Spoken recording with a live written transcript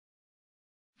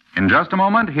In just a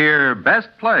moment, hear Best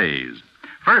Plays.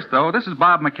 First, though, this is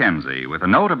Bob McKenzie with a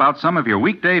note about some of your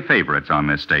weekday favorites on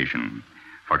this station.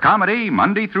 For comedy,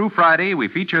 Monday through Friday, we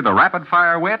feature the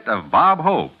rapid-fire wit of Bob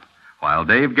Hope, while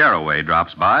Dave Garroway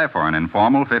drops by for an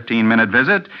informal 15-minute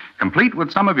visit, complete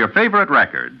with some of your favorite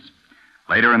records.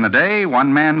 Later in the day,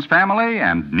 One Man's Family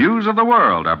and News of the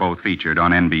World are both featured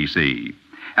on NBC.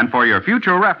 And for your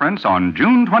future reference, on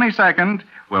June 22nd,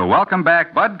 we'll welcome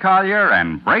back Bud Collier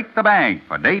and Break the Bank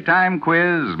for daytime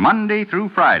quiz Monday through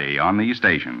Friday on these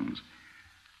stations.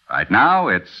 Right now,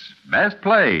 it's Best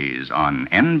Plays on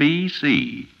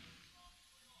NBC.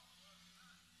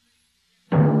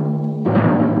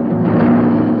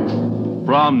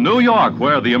 From New York,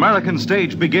 where the American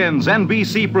stage begins,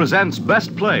 NBC presents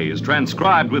Best Plays,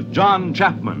 transcribed with John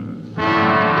Chapman.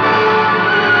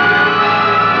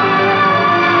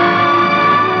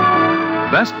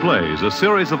 Best Plays, a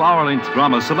series of hour-length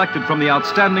dramas selected from the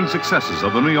outstanding successes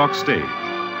of the New York stage.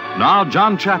 Now,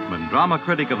 John Chapman, drama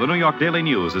critic of the New York Daily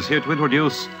News, is here to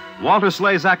introduce Walter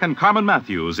Slezak and Carmen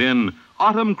Matthews in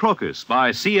Autumn Crocus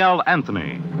by C.L.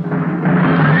 Anthony.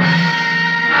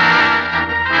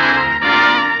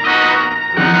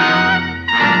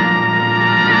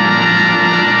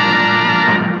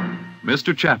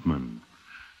 Mr. Chapman.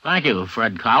 Thank you,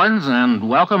 Fred Collins, and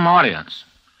welcome, audience.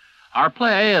 Our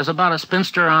play is about a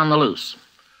spinster on the loose,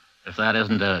 if that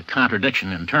isn't a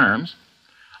contradiction in terms.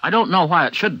 I don't know why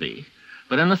it should be,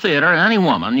 but in the theater, any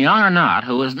woman, young or not,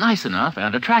 who is nice enough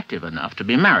and attractive enough to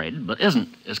be married but isn't,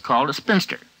 is called a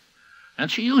spinster.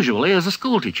 And she usually is a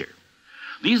schoolteacher.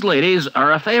 These ladies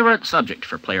are a favorite subject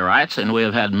for playwrights, and we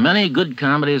have had many good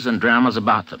comedies and dramas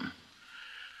about them.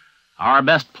 Our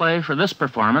best play for this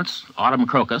performance, Autumn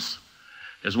Crocus,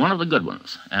 is one of the good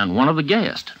ones and one of the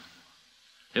gayest.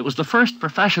 It was the first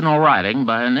professional writing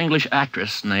by an English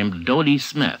actress named Dodie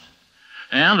Smith.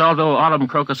 And although Autumn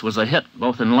Crocus was a hit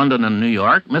both in London and New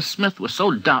York, Miss Smith was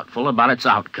so doubtful about its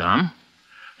outcome,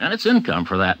 and its income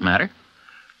for that matter,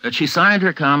 that she signed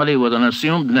her comedy with an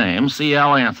assumed name,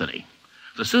 C.L. Anthony.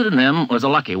 The pseudonym was a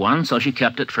lucky one, so she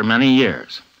kept it for many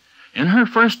years. In her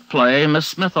first play, Miss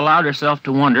Smith allowed herself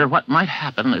to wonder what might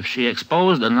happen if she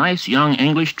exposed a nice young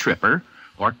English tripper,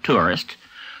 or tourist,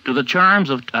 to the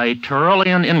charms of a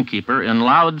Tyrolean innkeeper in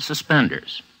loud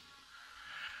suspenders.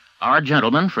 Our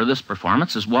gentleman for this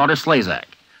performance is Walter Slezak,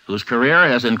 whose career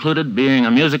has included being a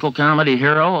musical comedy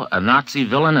hero, a Nazi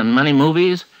villain in many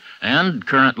movies, and,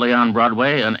 currently on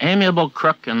Broadway, an amiable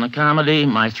crook in the comedy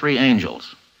My Three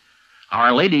Angels.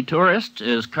 Our lady tourist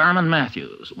is Carmen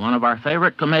Matthews, one of our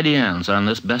favorite comedians on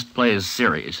this Best Plays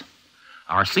series.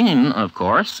 Our scene, of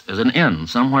course, is an inn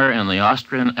somewhere in the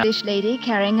Austrian... English lady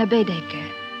carrying a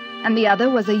Baedeker, and the other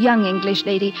was a young English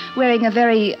lady wearing a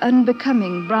very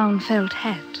unbecoming brown felt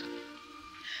hat.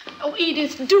 Oh,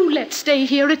 Edith, do let's stay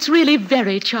here. It's really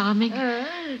very charming.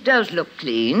 It does look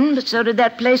clean, but so did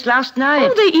that place last night.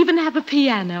 Oh, they even have a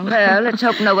piano. Well, let's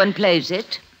hope no one plays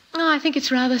it. Oh, I think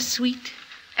it's rather sweet.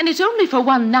 And it's only for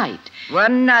one night.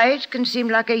 One night can seem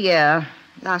like a year.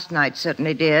 Last night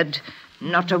certainly did.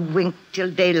 Not a wink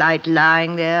till daylight,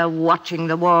 lying there watching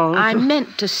the walls. I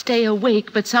meant to stay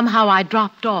awake, but somehow I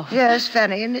dropped off. Yes,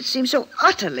 Fanny, and it seems so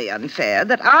utterly unfair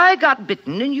that I got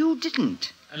bitten and you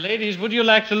didn't. Ladies, would you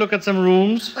like to look at some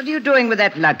rooms? What are you doing with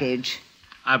that luggage?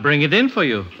 I'll bring it in for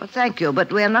you. Well, thank you,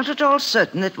 but we're not at all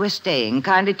certain that we're staying.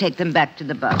 Kindly take them back to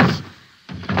the bus.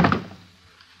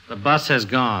 The bus has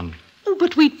gone. Oh,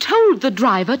 but we told the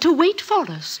driver to wait for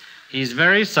us. He's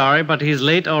very sorry, but he's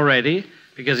late already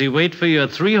because he waits for you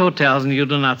at 3 hotels and you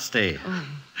do not stay. Oh.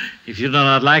 If you do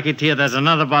not like it here, there's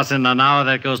another bus in an hour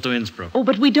that goes to Innsbruck. Oh,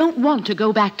 but we don't want to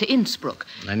go back to Innsbruck.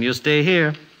 Then you stay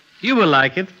here. You will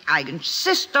like it. I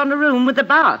insist on a room with a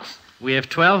bath. We have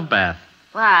 12 baths.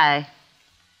 Why?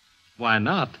 Why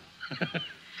not?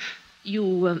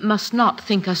 You must not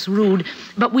think us rude,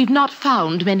 but we've not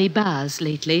found many baths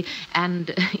lately,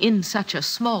 and in such a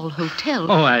small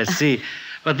hotel. Oh, I see.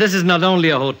 But this is not only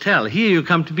a hotel. Here you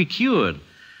come to be cured.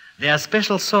 There are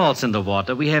special salts in the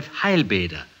water. We have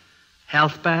Heilbäder.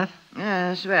 Health bath?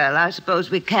 Yes, well, I suppose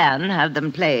we can have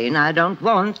them plain. I don't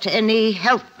want any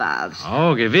health baths.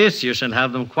 Oh, gewiss. You should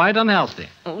have them quite unhealthy.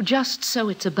 Oh, just so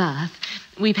it's a bath.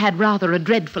 We've had rather a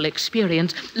dreadful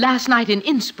experience. Last night in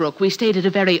Innsbruck, we stayed at a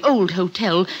very old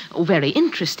hotel. Oh, very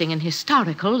interesting and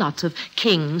historical. Lots of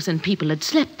kings and people had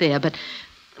slept there, but,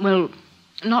 well,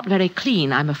 not very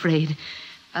clean, I'm afraid.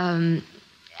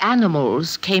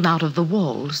 Animals came out of the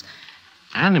walls.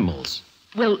 Animals?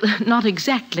 Well, not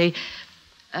exactly.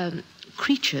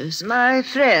 Creatures. My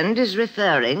friend is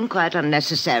referring, quite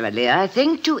unnecessarily, I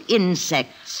think, to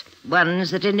insects.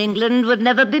 Ones that in England would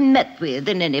never be met with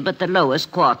in any but the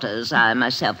lowest quarters. I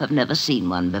myself have never seen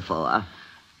one before.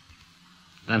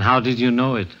 Then how did you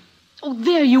know it? Oh,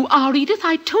 there you are, Edith.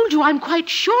 I told you I'm quite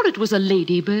sure it was a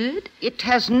ladybird. It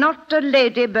has not a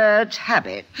ladybird's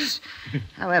habits.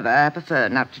 However, I prefer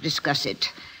not to discuss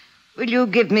it. Will you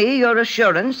give me your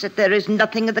assurance that there is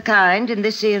nothing of the kind in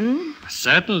this inn?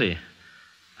 Certainly.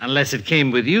 Unless it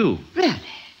came with you. Really?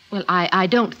 Well, I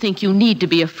don't think you need to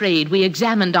be afraid. We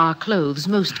examined our clothes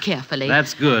most carefully.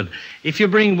 That's good. If you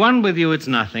bring one with you, it's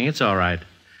nothing. It's all right.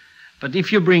 But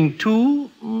if you bring two,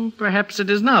 perhaps it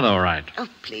is not all right. Oh,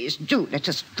 please, do let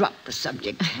us drop the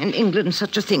subject. In England,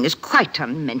 such a thing is quite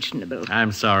unmentionable.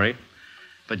 I'm sorry.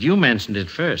 But you mentioned it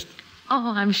first.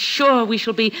 Oh, I'm sure we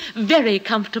shall be very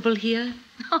comfortable here.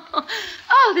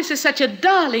 Oh, this is such a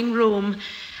darling room.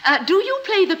 Do you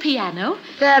play the piano?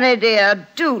 Fanny, dear,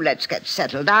 do let's get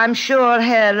settled. I'm sure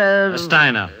Herr...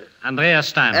 Steiner. Andreas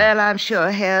Steiner. Well, I'm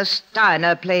sure Herr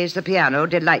Steiner plays the piano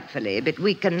delightfully, but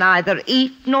we can neither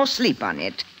eat nor sleep on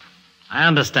it. I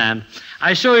understand.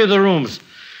 I show you the rooms.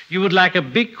 You would like a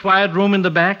big, quiet room in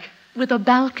the back? With a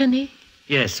balcony?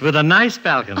 Yes, with a nice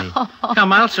balcony.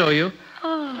 Come, I'll show you.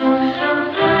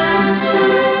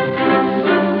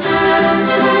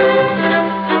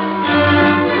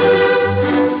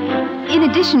 In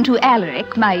addition to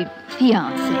Alaric, my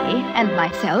fiancé, and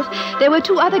myself, there were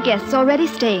two other guests already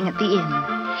staying at the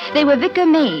inn. They were Vicar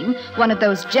Main, one of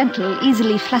those gentle,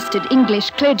 easily flustered English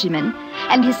clergymen,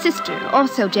 and his sister,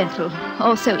 also gentle,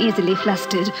 also easily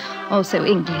flustered, also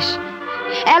English.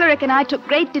 Alaric and I took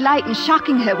great delight in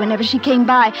shocking her whenever she came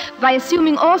by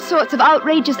assuming all sorts of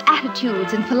outrageous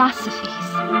attitudes and philosophies.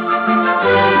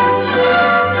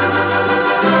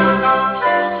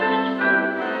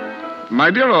 My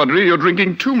dear Audrey, you're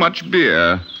drinking too much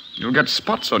beer. You'll get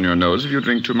spots on your nose if you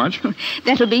drink too much.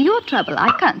 That'll be your trouble.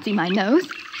 I can't see my nose.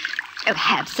 Oh,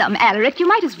 have some, Alaric. You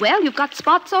might as well. You've got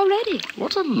spots already.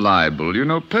 What a libel. You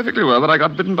know perfectly well that I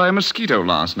got bitten by a mosquito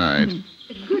last night.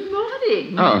 Good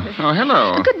morning. Oh,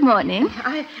 hello. Good morning.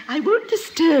 I won't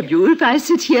disturb you if I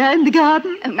sit here in the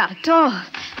garden. Oh, not at all.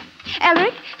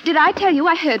 Alaric, did I tell you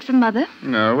I heard from Mother?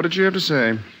 No, what did she have to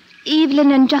say?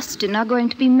 Evelyn and Justin are going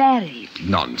to be married.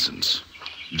 Nonsense.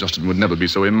 Justin would never be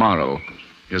so immoral.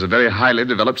 He has a very highly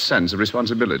developed sense of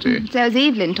responsibility. So's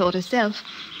Evelyn taught herself.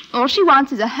 All she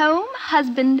wants is a home,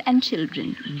 husband, and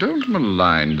children. Don't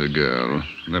malign the girl.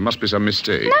 There must be some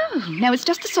mistake. No, it's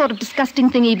just the sort of disgusting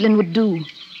thing Evelyn would do.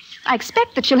 I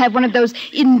expect that she'll have one of those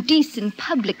indecent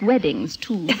public weddings,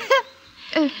 too.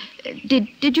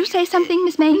 Did you say something,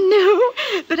 Miss May? No,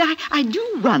 but I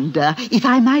do wonder if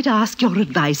I might ask your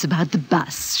advice about the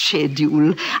bus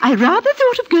schedule. I rather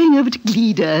thought of going over to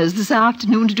Gladys this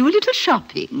afternoon to do a little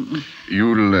shopping.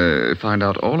 You'll find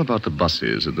out all about the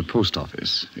buses at the post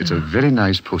office. It's a very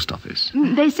nice post office.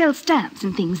 They sell stamps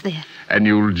and things there. And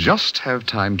you'll just have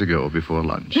time to go before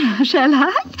lunch. Shall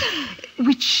I?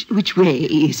 Which way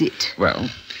is it? Well,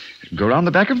 go round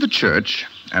the back of the church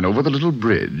and over the little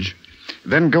bridge.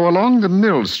 Then go along the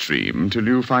mill stream till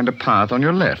you find a path on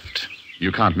your left.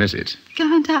 You can't miss it.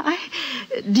 Can't I?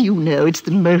 Do you know, it's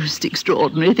the most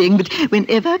extraordinary thing, but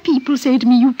whenever people say to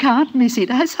me, you can't miss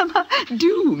it, I somehow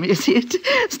do miss it.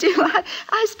 Still,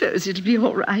 I suppose it'll be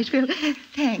all right. Well,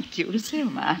 thank you so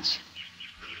much.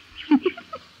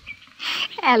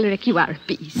 Alaric, you are a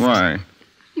beast. Why?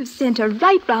 You sent her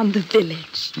right round the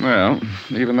village. Well,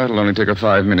 even that'll only take her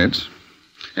 5 minutes.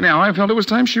 Anyhow, I felt it was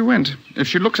time she went. If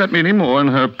she looks at me any more in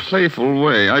her playful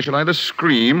way, I shall either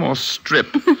scream or strip.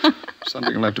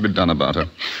 Something will have to be done about her.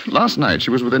 Last night, she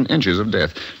was within inches of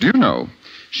death. Do you know,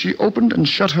 she opened and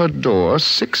shut her door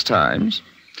 6 times.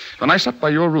 When I sat by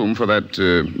your room for that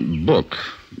book,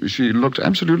 she looked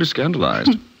absolutely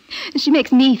scandalized. She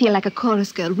makes me feel like a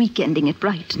chorus girl weekending at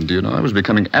Brighton. Do you know, I was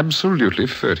becoming absolutely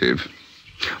furtive.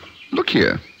 Look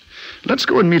here. Let's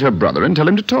go and meet her brother and tell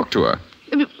him to talk to her.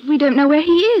 We don't know where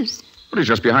he is. Well, he's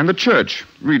just behind the church,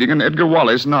 reading an Edgar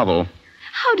Wallace novel.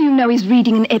 How do you know he's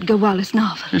reading an Edgar Wallace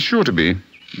novel? He's sure to be.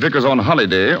 Vicars on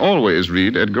holiday always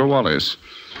read Edgar Wallace.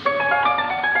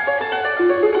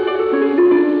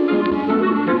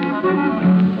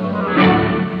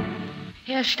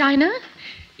 Herr Steiner?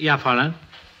 Ja, Fräulein.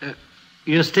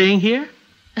 You're staying here?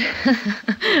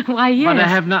 Why, yes. But I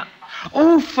have not...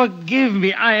 Oh, forgive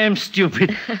me. I am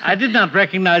stupid. I did not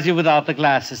recognize you without the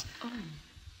glasses. Oh.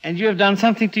 And you have done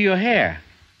something to your hair.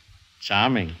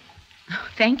 Charming. Oh,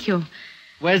 thank you.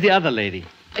 Where's the other lady?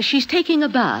 She's taking a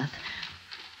bath.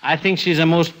 I think she's a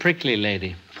most prickly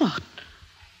lady. What?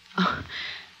 Oh,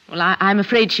 well, I'm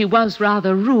afraid she was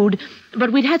rather rude,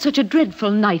 but we'd had such a dreadful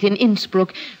night in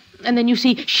Innsbruck. And then, you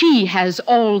see, she has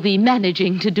all the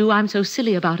managing to do. I'm so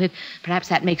silly about it. Perhaps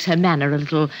that makes her manner a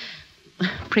little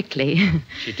prickly.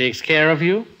 She takes care of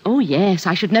you? Oh, yes.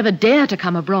 I should never dare to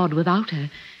come abroad without her.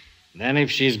 Then if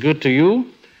she's good to you,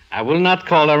 I will not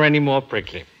call her any more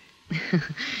prickly.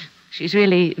 She's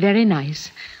really very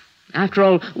nice. After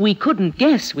all, we couldn't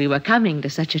guess we were coming to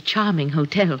such a charming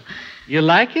hotel. You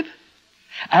like it?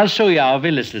 I'll show you our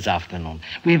village this afternoon.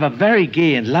 We have a very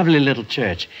gay and lovely little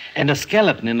church and a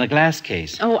skeleton in a glass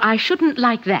case. Oh, I shouldn't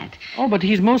like that. Oh, but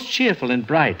he's most cheerful and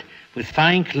bright, with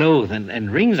fine clothes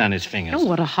and rings on his fingers. Oh,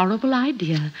 what a horrible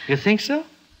idea. You think so?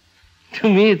 To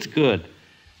me, it's good.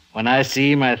 When I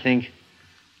see him, I think,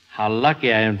 how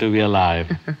lucky I am to be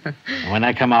alive. And when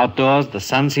I come outdoors, the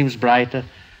sun seems brighter,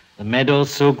 the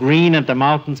meadows so green and the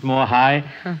mountains more high.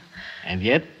 And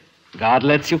yet, God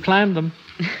lets you climb them.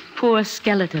 Poor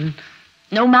skeleton.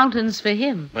 No mountains for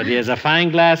him. But he has a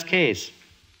fine glass case.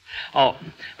 Oh,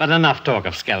 but enough talk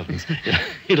of skeletons.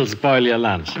 It'll spoil your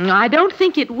lunch. I don't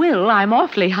think it will. I'm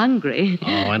awfully hungry.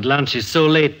 Oh, and lunch is so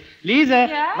late. Lise,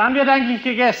 wann wird eigentlich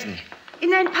gegessen?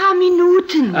 In ein paar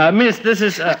Minuten. Miss, this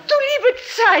is... Du liebe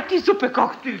Zeit, die Suppe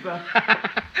kocht über.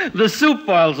 The soup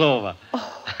boils over.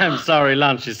 Oh. I'm sorry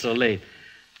lunch is so late.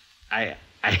 I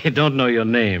don't know your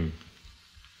name.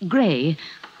 Gray.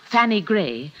 Fanny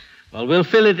Gray. Well, we'll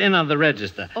fill it in on the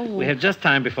register. Oh. We have just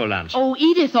time before lunch. Oh,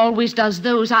 Edith always does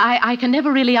those. I can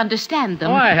never really understand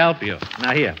them. Oh, I help you.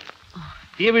 Now, here.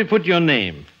 Here we put your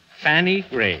name. Fanny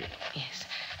Gray. Yes.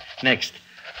 Next.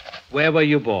 Where were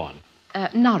you born?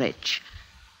 Norwich.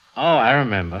 Oh, I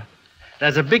remember.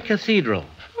 There's a big cathedral.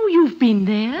 Oh, you've been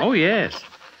there? Oh, yes.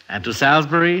 And to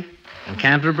Salisbury and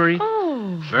Canterbury.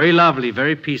 Oh. Very lovely,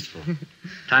 very peaceful.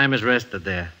 Time is rested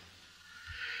there.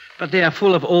 But they are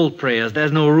full of old prayers.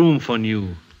 There's no room for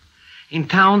new. In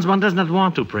towns, one does not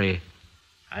want to pray.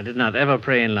 I did not ever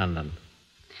pray in London.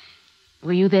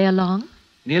 Were you there long?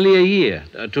 Nearly a year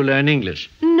to learn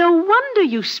English. No wonder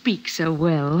you speak so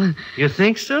well. You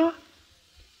think so?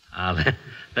 Ah,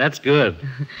 that's good.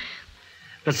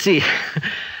 But see,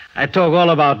 I talk all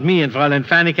about me, and Fräulein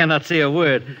Fanny cannot say a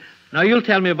word. Now, you'll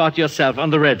tell me about yourself on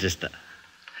the register.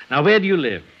 Now, where do you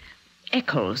live?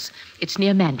 Eccles. It's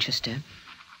near Manchester.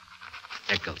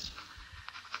 Eccles.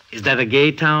 Is that a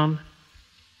gay town?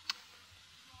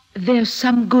 There's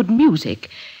some good music.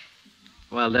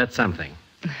 Well, that's something.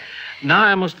 Now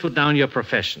I must put down your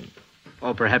profession.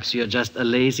 Or perhaps you're just a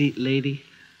lazy lady?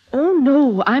 Oh,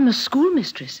 no, I'm a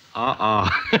schoolmistress. Now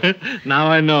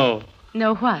I know.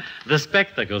 Know what? The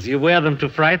spectacles. You wear them to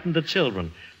frighten the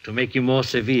children, to make you more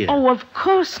severe. Oh, of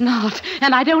course not.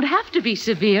 And I don't have to be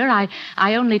severe.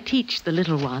 I only teach the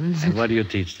little ones. And what do you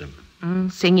teach them?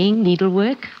 Singing,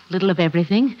 needlework, little of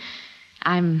everything.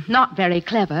 I'm not very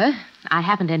clever. I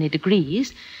haven't any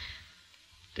degrees.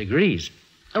 Degrees?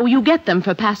 Oh, you get them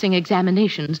for passing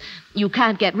examinations. You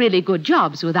can't get really good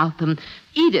jobs without them.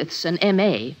 Edith's an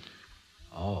M.A.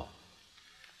 Oh.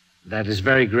 That is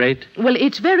very great. Well,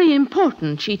 it's very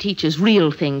important. She teaches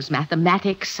real things,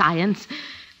 mathematics, science.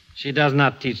 She does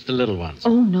not teach the little ones.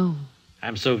 Oh, no.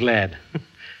 I'm so glad.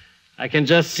 I can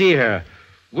just see her.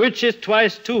 Which is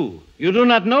twice 2? You do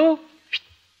not know?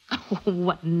 Oh,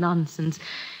 what nonsense.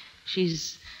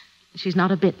 She's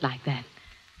not a bit like that.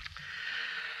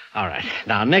 All right.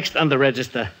 Now, next on the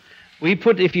register, we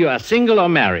put if you are single or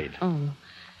married. Oh.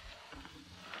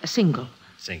 Single.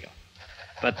 Single.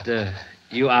 But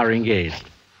you are engaged.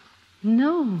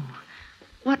 No.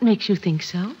 What makes you think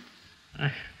so?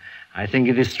 I think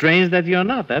it is strange that you're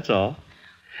not, that's all.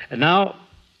 And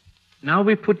now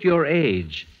we put your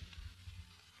age.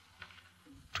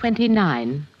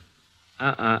 29.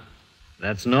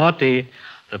 That's naughty.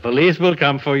 The police will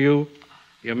come for you.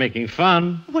 You're making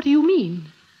fun. What do you mean?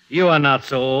 You are not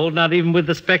so old. Not even with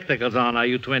the spectacles on are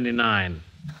you 29.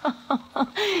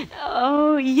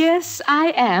 Oh, yes,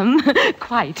 I am.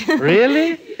 Quite.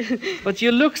 Really? But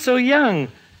you look so young.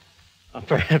 Or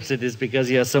perhaps it is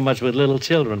because you're so much with little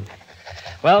children.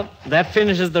 Well, that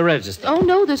finishes the register. Oh,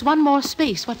 no, there's one more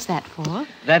space. What's that for?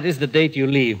 That is the date you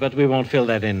leave, but we won't fill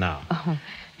that in now. Oh.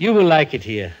 You will like it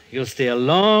here. You'll stay a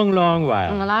long, long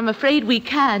while. Well, I'm afraid we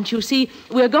can't. You see,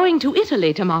 we're going to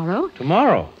Italy tomorrow.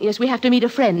 Tomorrow? Yes, we have to meet a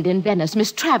friend in Venice,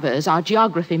 Miss Travers, our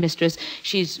geography mistress.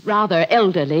 She's rather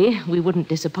elderly. We wouldn't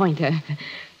disappoint her.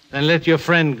 Then let your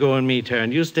friend go and meet her,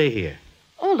 and you stay here.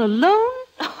 All alone?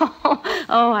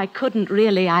 Oh, I couldn't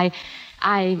really.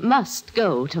 I must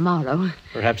go tomorrow.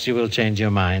 Perhaps you will change your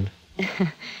mind.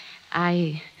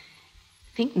 I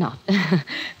think not.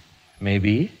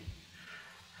 Maybe.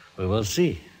 We will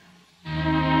see.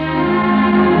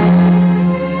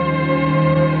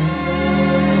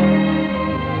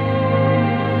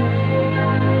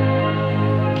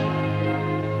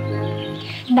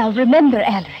 Now, remember,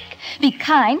 Alaric, be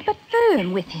kind but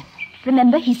firm with him.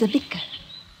 Remember, he's a vicar.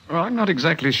 Well, I'm not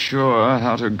exactly sure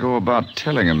how to go about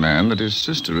telling a man that his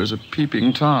sister is a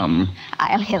peeping Tom.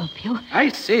 I'll help you. I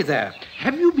say there,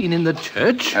 have you been in the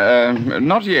church?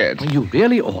 Not yet. You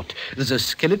really ought. There's a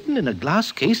skeleton in a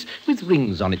glass case with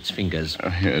rings on its fingers.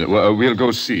 Well, we'll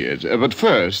go see it. But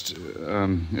first,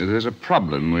 there's a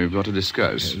problem we've got to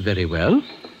discuss. Very well.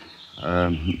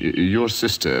 Your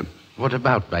sister. What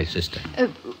about my sister?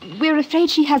 We're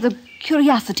afraid she has a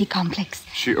curiosity complex.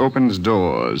 She opens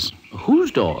doors.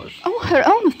 Whose doors? Oh, her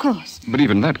own, of course. But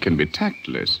even that can be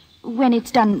tactless. When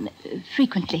it's done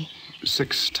frequently.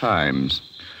 6 times.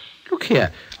 Look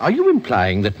here, are you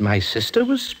implying that my sister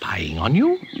was spying on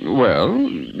you?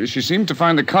 Well, she seemed to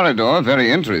find the corridor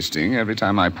very interesting every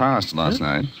time I passed last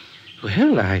night.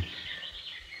 Well,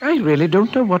 I really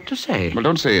don't know what to say. Well,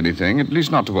 don't say anything, at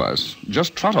least not to us.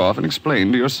 Just trot off and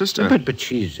explain to your sister. But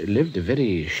she's lived a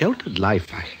very sheltered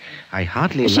life. I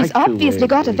hardly She's like to... She's obviously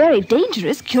got a very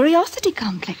dangerous curiosity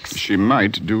complex. She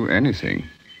might do anything.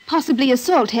 Possibly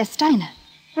assault Herr Steiner.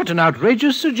 What an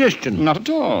outrageous suggestion. Not at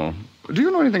all. Do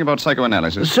you know anything about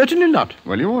psychoanalysis? Certainly not.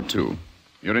 Well, you ought to.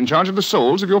 You're in charge of the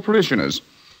souls of your parishioners.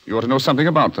 You ought to know something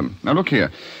about them. Now, look here.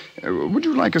 Would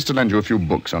you like us to lend you a few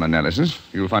books on analysis?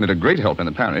 You'll find it a great help in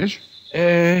the parish.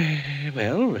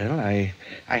 Well, I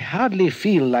hardly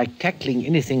feel like tackling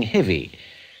anything heavy.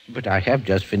 But I have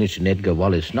just finished an Edgar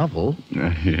Wallace novel.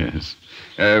 Yes.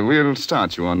 We'll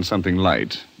start you on something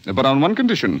light. But on one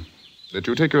condition. That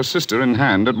you take your sister in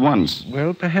hand at once.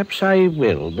 Well, perhaps I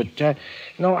will. But,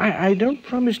 no, I don't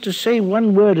promise to say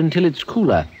one word until it's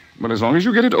cooler. Well, as long as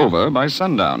you get it over by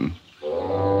sundown.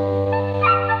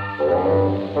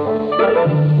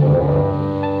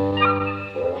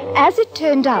 As it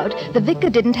turned out, the vicar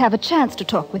didn't have a chance to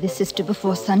talk with his sister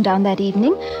before sundown that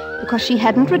evening because she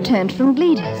hadn't returned from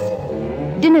Gladys.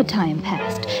 Dinner time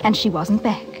passed, and she wasn't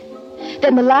back.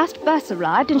 Then the last bus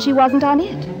arrived, and she wasn't on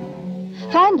it.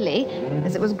 Finally,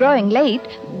 as it was growing late,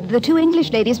 the 2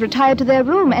 English ladies retired to their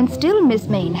room, and still Miss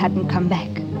Mayne hadn't come back.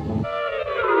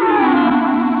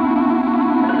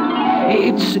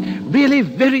 It's really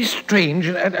very strange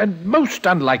and most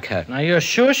unlike her. Are you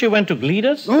sure she went to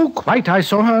Gladys? Oh, quite. I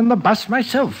saw her on the bus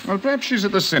myself. Well, perhaps she's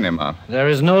at the cinema. There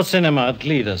is no cinema at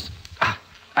Gladys.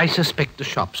 I suspect the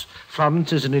shops.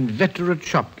 Florence is an inveterate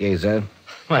shop-gazer.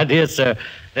 My dear sir,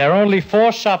 there are only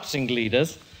 4 shops in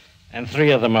Gladys, and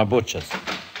 3 of them are butchers.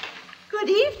 Good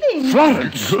evening.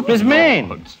 Florence! Miss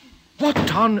Mayne!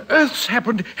 What on earth's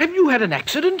happened? Have you had an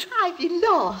accident? I've been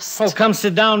lost. Oh, come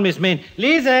sit down, Miss Mayne.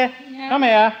 Lise, come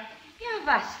here. Ja,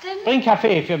 was denn? Bring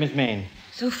Kaffee für Miss Mayne.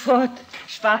 Sofort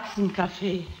schwarzen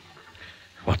Kaffee.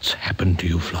 What's happened to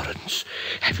you, Florence?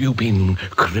 Have you been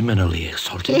criminally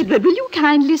assaulted? Edward, will you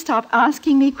kindly stop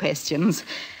asking me questions?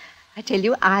 I tell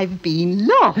you, I've been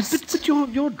lost. But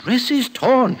your dress is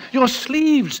torn. Your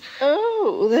sleeves.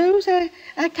 Oh, those,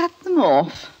 I cut them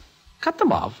off. Cut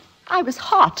them off? I was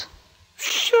hot.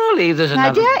 Surely there's My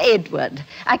another... dear Edward,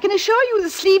 I can assure you the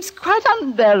sleeve's quite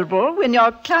unbearable when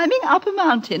you're climbing up a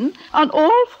mountain on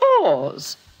all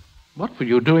 4s. What were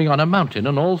you doing on a mountain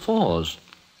on all 4s?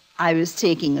 I was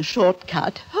taking a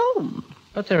shortcut home.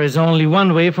 But there is only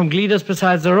one way from Gladys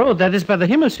besides the road. That is by the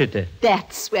Himmelshütte.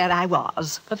 That's where I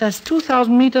was. But that's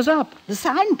 2,000 meters up. The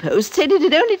signpost said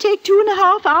it'd only take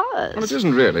 2.5 hours. Well, it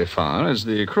isn't really far as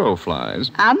the crow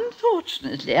flies.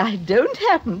 Unfortunately, I don't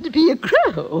happen to be a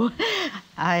crow.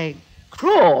 I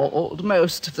crawled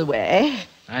most of the way.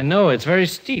 I know, it's very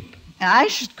steep. I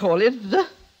should call it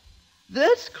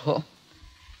vertical.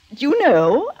 You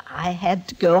know, I had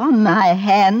to go on my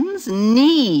hands and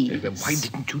knees. Why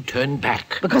didn't you turn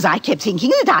back? Because I kept thinking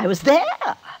that I was there.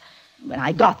 When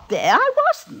I got there, I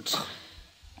wasn't.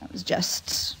 I was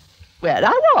just where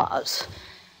I was.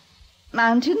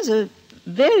 Mountains are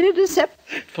very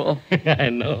deceptive. I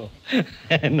know.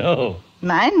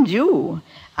 Mind you,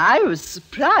 I was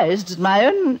surprised at my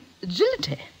own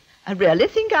agility. I really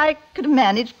think I could have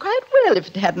managed quite well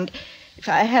if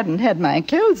I hadn't had my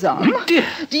clothes on. Dear.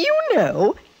 Do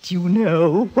you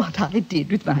know what I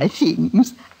did with my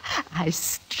things? I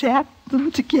strapped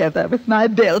them together with my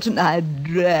belt and I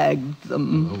dragged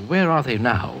them. Where are they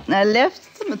now? I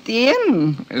left them at the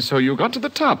inn. So you got to the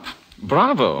top.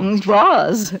 Bravo. It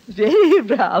was. Very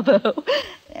bravo.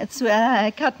 That's where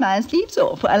I cut my sleeves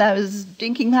off while I was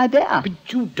drinking my beer.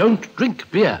 But you don't drink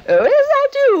beer. Oh, yes, I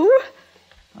do.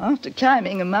 After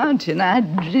climbing a mountain,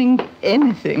 I'd drink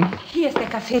anything. Hier ist der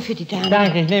Kaffee für die Dame.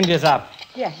 Danke, ich nehme das ab.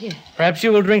 Ja, hier. Perhaps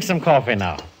you will drink some coffee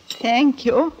now. Thank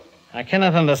you. I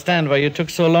cannot understand why you took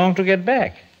so long to get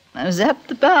back. I was at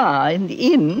the bar in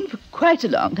the inn for quite a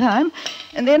long time,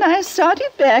 and then I started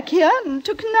back here and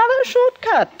took another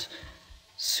shortcut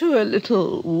through a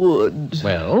little wood.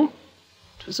 Well?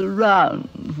 It was a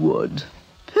round wood,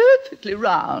 perfectly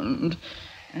round,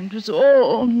 and it was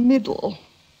all middle.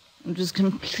 It was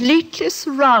completely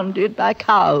surrounded by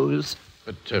cows.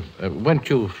 But weren't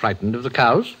you frightened of the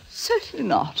cows? Certainly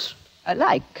not. I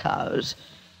like cows.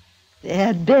 They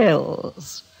had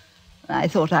bells. I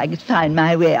thought I could find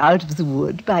my way out of the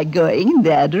wood by going in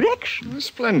their direction.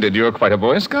 Splendid. You're quite a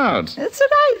Boy Scout. That's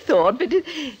what I thought, but it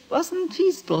wasn't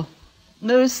feasible.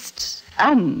 Most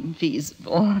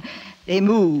unfeasible. They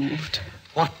moved.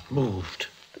 What moved?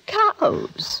 The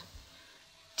cows.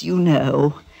 Do you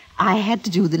know, I had to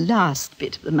do the last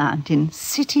bit of the mountain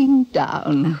sitting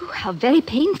down. Oh, how very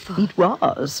painful. It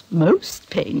was most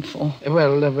painful.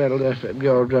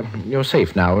 You're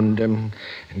safe now, and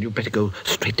you'd better go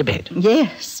straight to bed.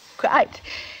 Yes, quite.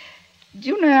 Do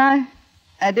you know,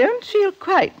 I don't feel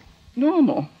quite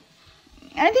normal.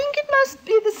 I think it must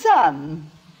be the sun.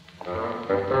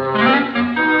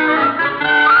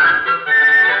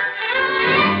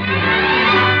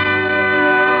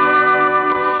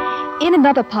 In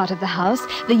another part of the house,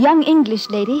 the young English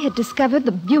lady had discovered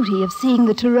the beauty of seeing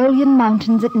the Tyrolean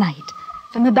mountains at night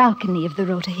from the balcony of the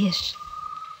Rote Hirsch.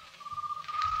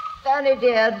 Fanny,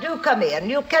 dear, do come in.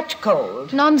 You'll catch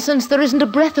cold. Nonsense, there isn't a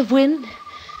breath of wind.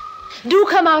 Do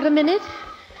come out a minute.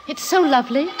 It's so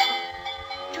lovely.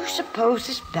 Do you suppose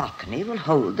this balcony will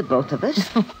hold the both of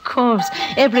us? Of course.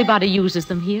 Everybody uses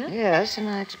them here. Yes, and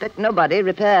I expect nobody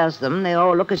repairs them. They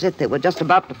all look as if they were just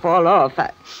about to fall off.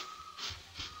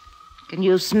 Can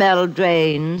you smell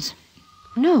drains?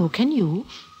 No, can you?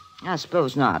 I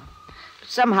suppose not. But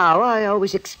somehow I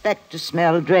always expect to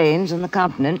smell drains on the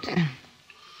continent.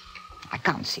 I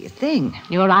can't see a thing.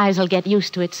 Your eyes will get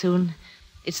used to it soon.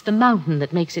 It's the mountain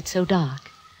that makes it so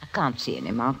dark. I can't see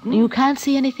any mountain. You can't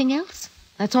see anything else?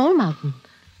 That's all mountain.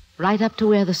 Right up to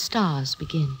where the stars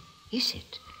begin. Is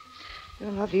it?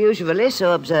 You're not usually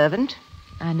so observant.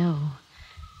 I know.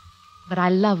 But I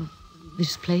love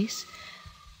this place.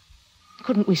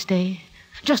 Couldn't we stay?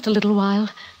 Just a little while.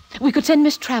 We could send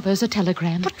Miss Travers a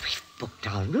telegram. But we've booked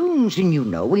our rooms, and you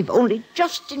know we've only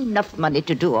just enough money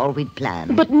to do all we'd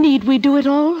planned. But need we do it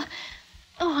all?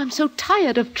 Oh, I'm so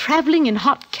tired of traveling in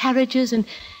hot carriages, and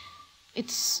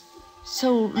it's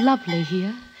so lovely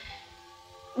here.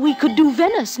 We could do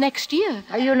Venice next year.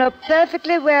 You know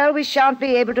perfectly well we shan't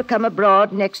be able to come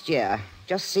abroad next year.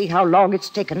 Just see how long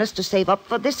it's taken us to save up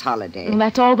for this holiday. And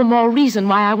that's all the more reason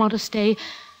why I want to stay.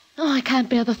 Oh, I can't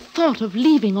bear the thought of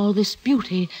leaving all this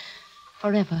beauty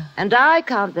forever. And I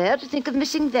can't bear to think of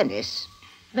missing Venice.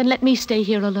 Then let me stay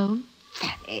here alone.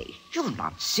 Fanny, you're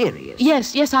not serious.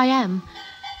 Yes, I am.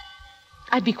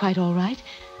 I'd be quite all right.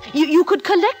 You could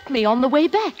collect me on the way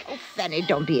back. Oh, Fanny,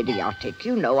 don't be idiotic.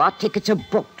 You know our tickets are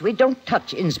booked. We don't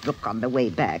touch Innsbruck on the way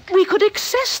back. We could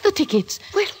access the tickets.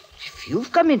 Well, if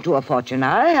you've come into a fortune,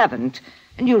 I haven't.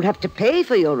 And you'll have to pay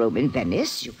for your room in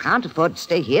Venice. You can't afford to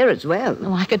stay here as well.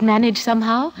 Oh, I could manage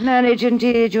somehow. Manage,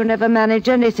 indeed. You never manage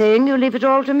anything. You leave it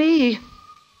all to me.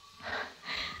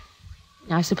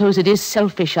 I suppose it is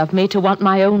selfish of me to want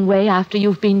my own way after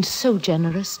you've been so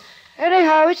generous.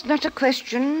 Anyhow, it's not a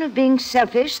question of being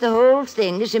selfish. The whole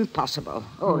thing is impossible.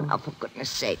 Oh, now, for goodness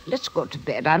sake, let's go to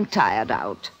bed. I'm tired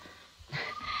out.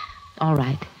 All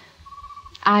right.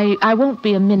 I won't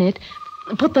be a minute.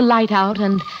 Put the light out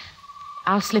and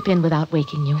I'll slip in without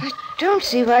waking you. I don't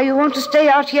see why you want to stay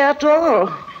out here at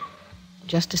all.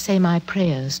 Just to say my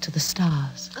prayers to the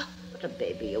stars. Oh, what a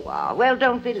baby you are. Well,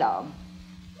 don't be long.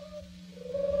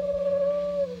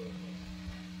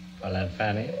 Well, Aunt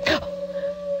Fanny?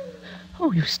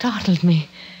 Oh, you startled me.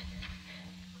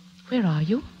 Where are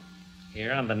you?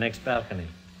 Here on the next balcony.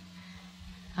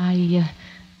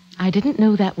 I didn't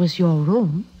know that was your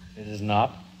room. It is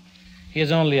not.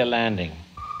 Here's only a landing.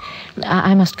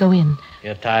 I must go in.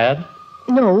 You're tired?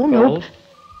 No. Cold?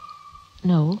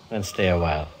 No. Then stay a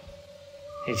while.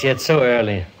 It's yet so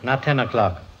early, not 10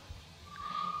 o'clock.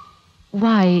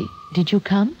 Why did you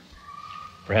come?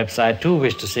 Perhaps I, too,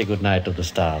 wish to say goodnight to the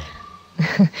stars.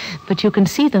 But you can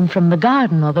see them from the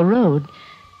garden or the road.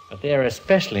 But there are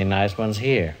especially nice ones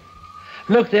here.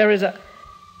 Look, there is a...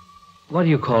 What do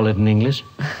you call it in English?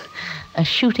 A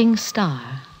shooting star.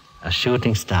 A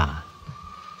shooting star.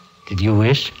 Did you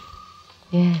wish?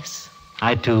 Yes.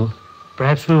 I, too.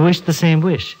 Perhaps we wish the same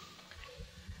wish.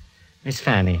 Miss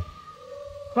Fanny,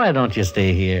 why don't you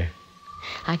stay here?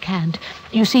 I can't.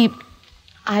 You see,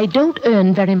 I don't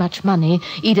earn very much money.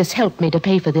 Edith's helped me to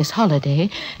pay for this holiday.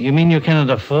 You mean you cannot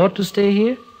afford to stay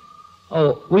here?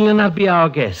 Oh, will you not be our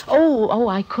guest? Oh,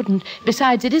 I couldn't.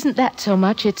 Besides, it isn't that so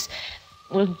much. It's,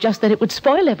 well, just that it would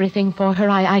spoil everything for her.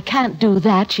 I can't do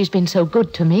that. She's been so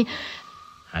good to me.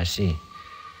 I see.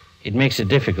 It makes it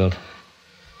difficult.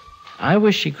 I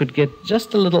wish she could get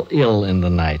just a little ill in the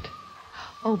night.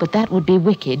 Oh, but that would be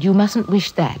wicked. You mustn't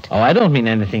wish that. Oh, I don't mean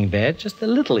anything bad, just a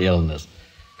little illness.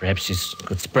 Perhaps she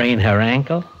could sprain her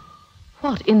ankle.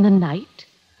 What, in the night?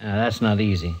 That's not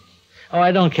easy. Oh,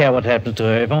 I don't care what happens to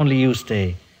her, if only you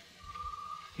stay.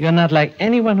 You're not like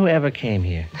anyone who ever came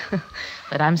here.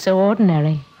 But I'm so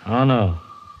ordinary. Oh, no.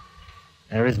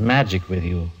 There is magic with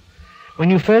you. When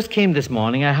you first came this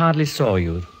morning, I hardly saw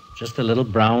you. Just a little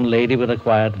brown lady with a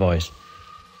quiet voice.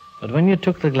 But when you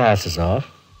took the glasses off,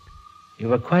 you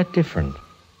were quite different.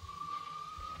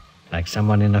 Like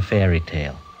someone in a fairy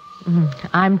tale.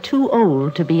 I'm too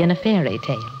old to be in a fairy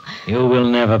tale. You will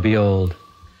never be old.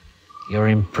 You're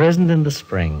imprisoned in the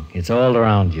spring. It's all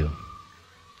around you.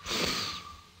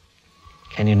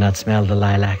 Can you not smell the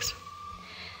lilacs?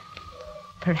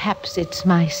 Perhaps it's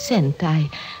my scent.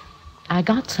 I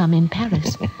got some in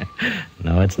Paris.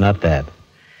 No, it's not that.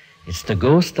 It's the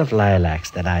ghost of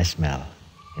lilacs that I smell.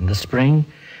 In the spring,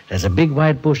 there's a big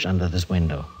white bush under this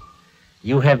window.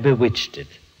 You have bewitched it,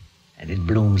 and it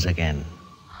blooms again.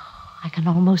 I can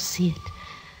almost see it.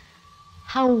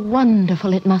 How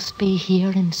wonderful it must be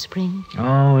here in spring.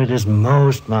 Oh, it is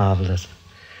most marvelous.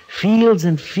 Fields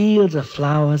and fields of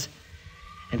flowers,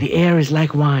 and the air is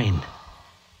like wine.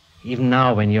 Even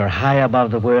now, when you're high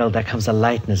above the world, there comes a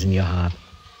lightness in your heart.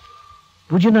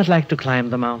 Would you not like to climb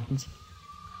the mountains?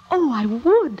 Oh, I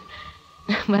would.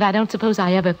 But I don't suppose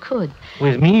I ever could.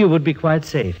 With me, you would be quite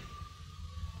safe.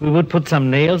 We would put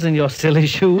some nails in your silly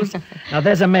shoes. Now,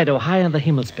 there's a meadow high on the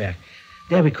Himmelsberg.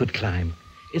 There we could climb.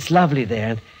 It's lovely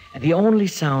there, and the only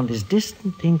sound is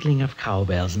distant tinkling of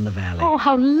cowbells in the valley. Oh,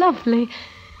 how lovely.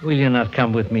 Will you not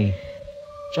come with me?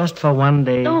 Just for one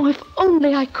day? Oh, if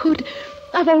only I could.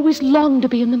 I've always longed to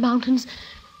be in the mountains.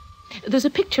 There's a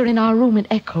picture in our room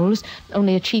at Eccles,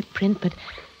 only a cheap print, but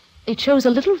it shows a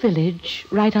little village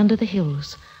right under the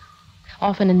hills.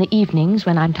 Often in the evenings,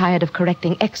 when I'm tired of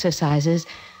correcting exercises,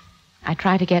 I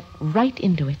try to get right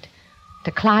into it,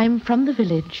 to climb from the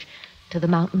village to the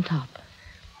mountain top.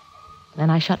 Then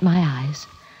I shut my eyes,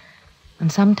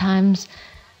 and sometimes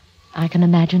I can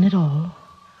imagine it all.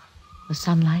 The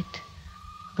sunlight,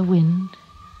 the wind,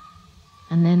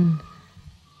 and then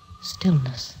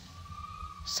stillness,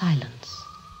 silence,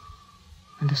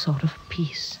 and a sort of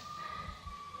peace.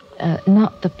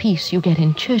 Not the peace you get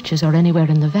in churches or anywhere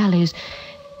in the valleys.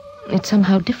 It's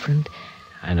somehow different.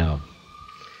 I know.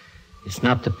 It's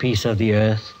not the peace of the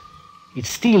earth. It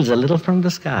steals a little from the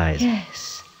skies.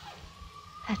 Yes,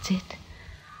 that's it.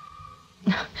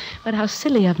 But how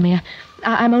silly of me.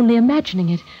 I'm only imagining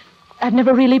it. I've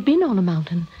never really been on a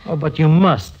mountain. Oh, but you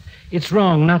must. It's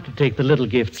wrong not to take the little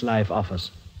gifts life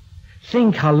offers.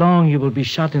 Think how long you will be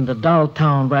shut in the dull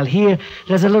town, while here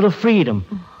there's a little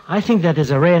freedom. I think that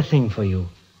is a rare thing for you.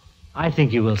 I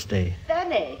think you will stay.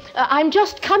 Danny. I'm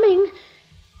just coming.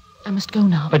 I must go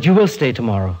now. But you will stay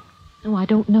tomorrow. No, I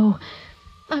don't know.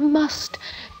 I must.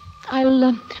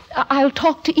 I'll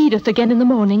talk to Edith again in the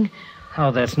morning.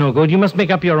 Oh, that's no good. You must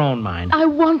make up your own mind. I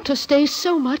want to stay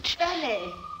so much. Danny.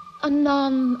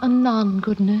 Anon,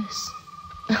 good nurse.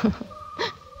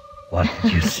 What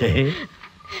did you say?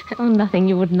 Oh, nothing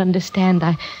you wouldn't understand.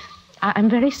 I'm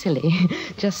very silly.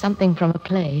 Just something from a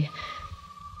play.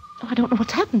 Oh, I don't know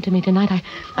what's happened to me tonight.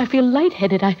 I feel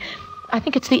lightheaded. I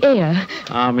think it's the air.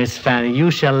 Oh, Miss Fanny,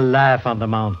 you shall laugh on the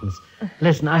mountains.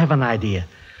 Listen, I have an idea.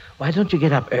 Why don't you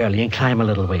get up early and climb a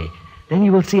little way? Then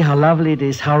you will see how lovely it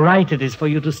is, how right it is for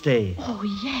you to stay. Oh,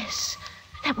 yes.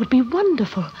 That would be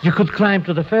wonderful. You could climb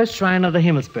to the first shrine of the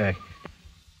Himmelsberg.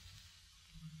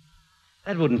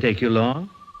 That wouldn't take you long.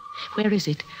 Where is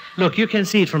it? Look, you can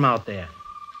see it from out there.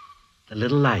 The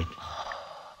little light.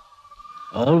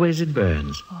 Always it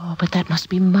burns. Oh, but that must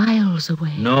be miles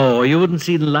away. No, you wouldn't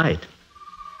see the light.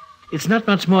 It's not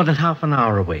much more than half an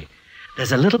hour away.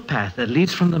 There's a little path that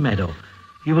leads from the meadow.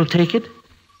 You will take it?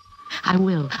 I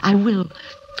will.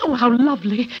 Oh, how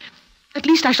lovely. At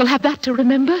least I shall have that to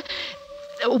remember.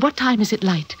 What time is it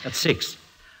light? At 6.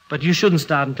 But you shouldn't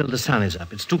start until the sun is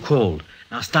up. It's too cold.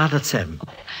 Now start at 7.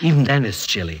 Even then it's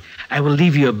chilly. I will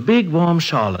leave you a big warm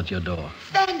shawl at your door.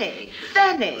 Danny.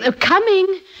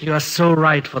 Coming. You are so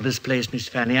right for this place, Miss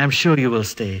Fanny. I'm sure you will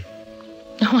stay.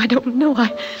 Oh, I don't know.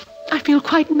 I feel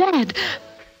quite mad.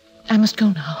 I must go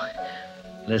now.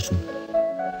 Listen.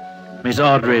 Miss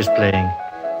Audrey is playing.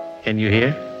 Can you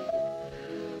hear?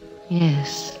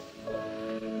 Yes.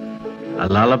 A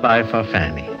lullaby for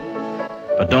Fanny.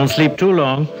 But don't sleep too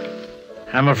long.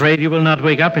 I'm afraid you will not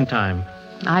wake up in time.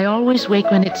 I always wake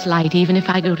when it's light, even if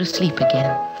I go to sleep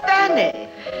again. Fanny!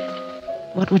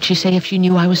 What would she say if she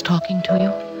knew I was talking to you?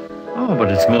 Oh,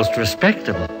 but it's most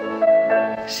respectable.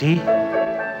 See?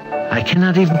 I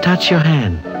cannot even touch your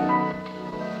hand.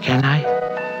 Can I?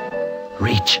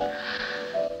 Reach.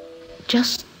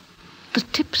 Just the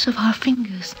tips of our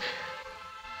fingers.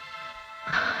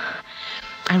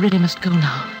 I really must go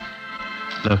now.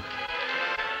 Look,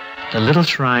 the little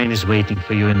shrine is waiting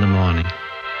for you in the morning.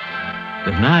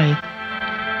 Good night.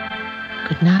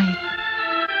 Good night.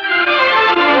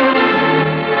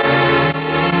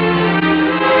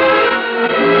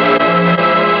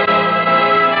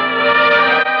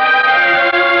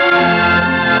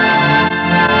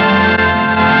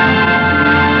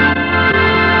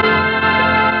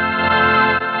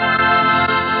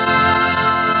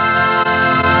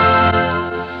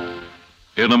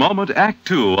 In a moment, Act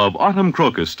Two of Autumn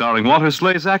Crocus, starring Walter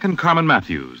Slezak and Carmen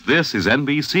Matthews. This is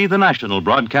NBC, the national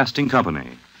broadcasting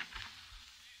company.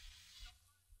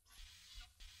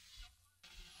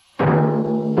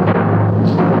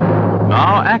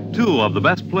 Now, Act Two of the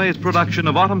Best Plays production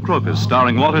of Autumn Crocus,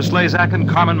 starring Walter Slezak and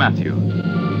Carmen Matthews.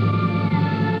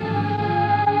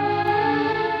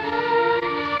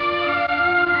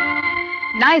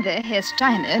 Neither Herr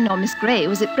Steiner nor Miss Gray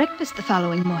was at breakfast the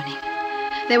following morning.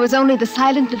 There was only the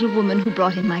silent little woman who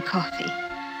brought in my coffee.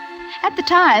 At the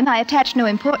time, I attached no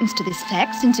importance to this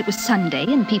fact, since it was Sunday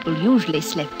and people usually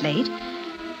slept late.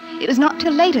 It was not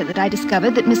till later that I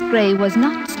discovered that Miss Gray was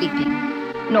not sleeping,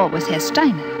 nor was Herr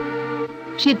Steiner.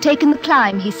 She had taken the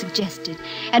climb he suggested,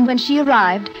 and when she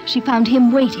arrived, she found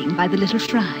him waiting by the little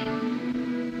shrine.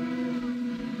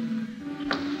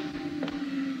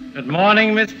 Good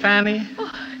morning, Miss Fanny.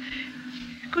 Oh,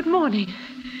 good morning.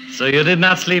 So you did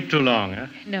not sleep too long, huh?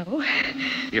 No.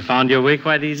 You found your way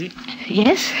quite easy?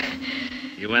 Yes?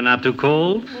 You were not too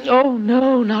cold? Oh,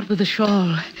 no, not with the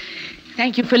shawl.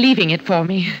 Thank you for leaving it for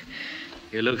me.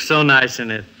 You look so nice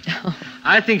in it. Oh.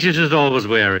 I think you should always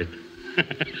wear it.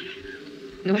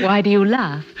 Why do you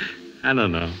laugh? I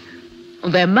don't know.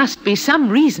 There must be some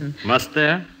reason. Must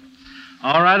there?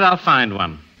 All right, I'll find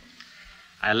one.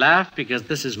 I laugh because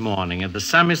this is morning and the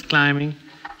sun is climbing,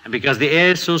 and because the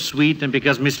air is so sweet, and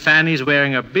because Miss Fanny's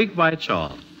wearing a big white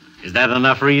shawl. Is that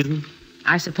enough reason?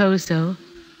 I suppose so.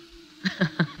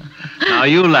 Now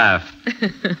you laugh.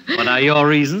 What are your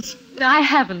reasons? I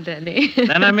haven't any.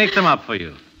 Then I make them up for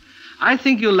you. I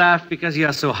think you laugh because you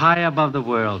are so high above the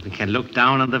world and can look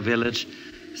down on the village,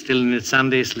 still in its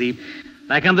Sunday sleep,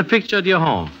 like on the picture at your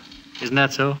home. Isn't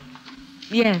that so?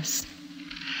 Yes.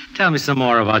 Tell me some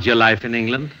more about your life in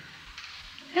England.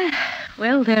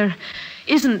 Well, there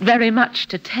isn't very much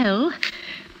to tell.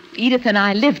 Edith and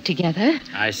I live together.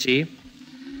 I see.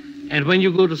 And when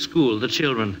you go to school, the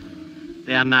children,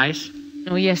 they are nice?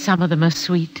 Oh, yes, some of them are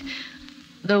sweet.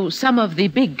 Though some of the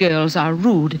big girls are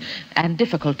rude and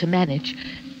difficult to manage.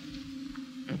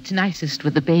 It's nicest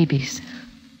with the babies.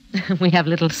 We have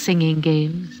little singing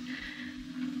games.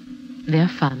 They're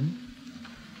fun.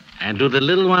 And do the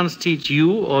little ones teach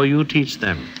you or you teach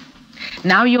them?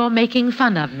 Now you're making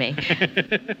fun of me.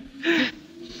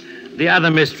 The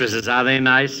other mistresses, are they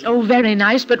nice? Oh, very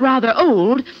nice, but rather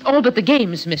old. All but the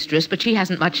games mistress, but she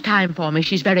hasn't much time for me.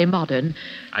 She's very modern.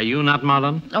 Are you not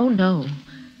modern? Oh, no.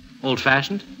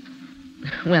 Old-fashioned?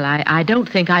 Well, I don't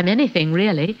think I'm anything,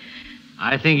 really.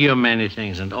 I think you're many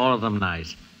things, and all of them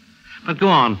nice. But go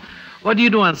on. What do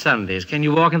you do on Sundays? Can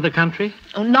you walk in the country?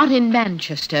 Oh, not in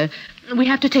Manchester. We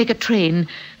have to take a train.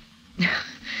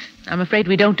 I'm afraid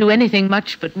we don't do anything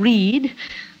much but read.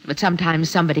 But sometimes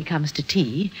somebody comes to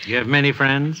tea. You have many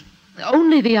friends?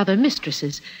 Only the other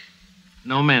mistresses.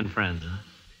 No men friends, huh?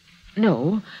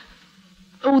 No.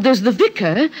 Oh, there's the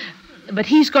vicar, but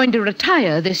he's going to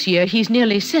retire this year. He's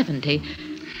nearly 70.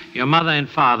 Your mother and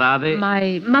father, are they...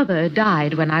 My mother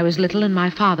died when I was little and my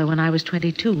father when I was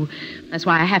 22. That's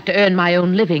why I have to earn my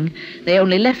own living. They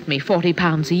only left me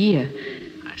 £40 a year.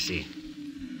 I see.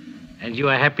 And you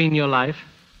are happy in your life?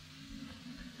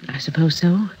 I suppose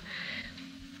so.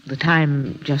 The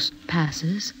time just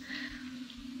passes.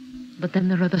 But then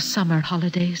there are the summer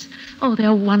holidays. Oh,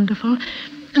 they're wonderful.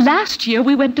 Last year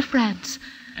we went to France.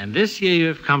 And this year you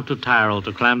have come to Tyrol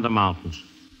to climb the mountains.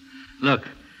 Look,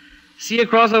 see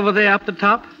across over there up the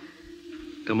top?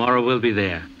 Tomorrow we'll be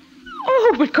there.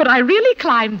 Oh, but could I really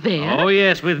climb there? Oh,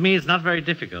 yes, with me it's not very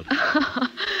difficult.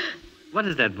 What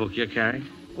is that book you're carrying?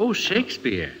 Oh,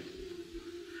 Shakespeare.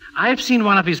 I've seen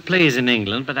one of his plays in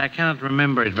England, but I cannot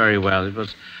remember it very well. It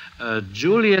was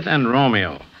Juliet and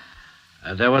Romeo.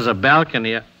 There was a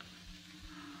balcony.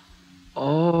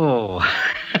 Oh.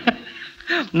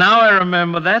 Now I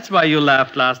remember. That's why you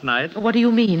laughed last night. What do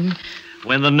you mean?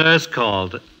 When the nurse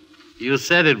called, you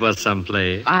said it was some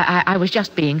play. I was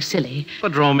just being silly.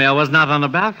 But Romeo was not on the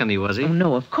balcony, was he? Oh,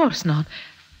 no, of course not.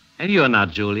 And you're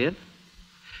not Juliet.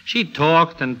 She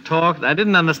talked and talked. I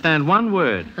didn't understand one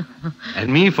word.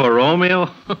 And me for Romeo?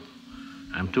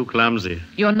 I'm too clumsy.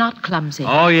 You're not clumsy.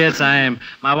 Oh, yes, I am.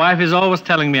 My wife is always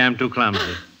telling me I'm too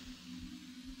clumsy.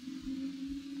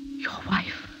 Your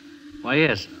wife? Why,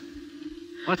 yes.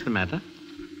 What's the matter?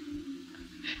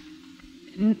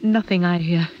 Nothing.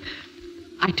 I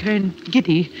turned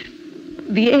giddy.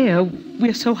 The air,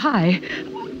 we're so high.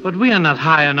 But we are not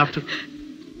high enough to...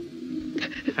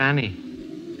 Fanny,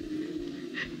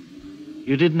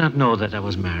 you did not know that I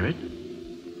was married?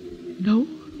 No.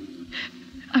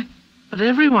 But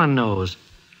everyone knows.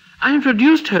 I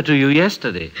introduced her to you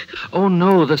yesterday. Oh,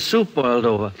 no, the soup boiled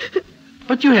over.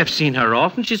 But you have seen her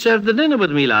often. She served the dinner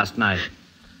with me last night.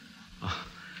 Oh,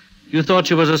 you thought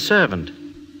she was a servant.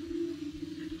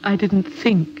 I didn't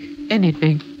think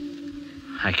anything.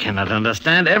 I cannot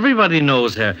understand. Everybody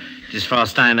knows her. It is Frau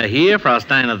Steiner here, Frau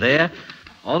Steiner there.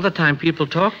 All the time people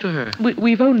talk to her.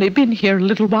 We've only been here a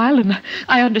little while, and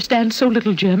I understand so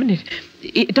little German.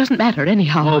 It doesn't matter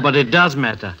anyhow. Oh, but it does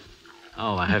matter.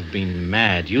 Oh, I have been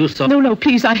mad. You thought... No,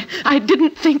 please, I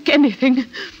didn't think anything.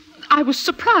 I was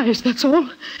surprised, that's all.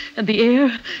 And the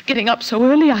air, getting up so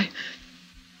early, I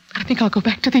think I'll go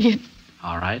back to the inn.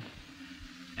 All right.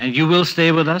 And you will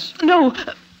stay with us? No,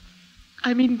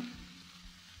 I mean...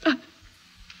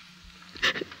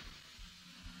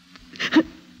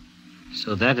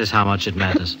 So that is how much it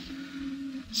matters.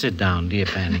 Sit down, dear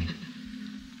Fanny.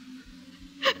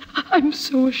 I'm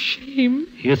so ashamed.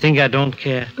 You think I don't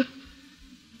care?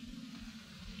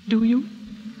 Do you?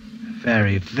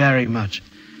 Very, very much.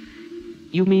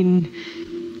 You mean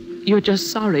you're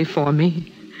just sorry for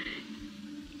me?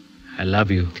 I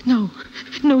love you. No,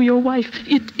 your wife.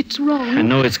 It's wrong. I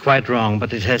know it's quite wrong,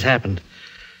 but it has happened.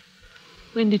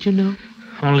 When did you know?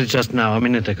 Only just now, a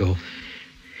minute ago.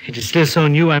 It is still so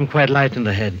new, I'm quite light in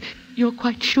the head. You're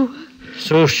quite sure?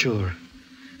 So sure.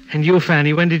 And you,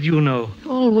 Fanny, when did you know?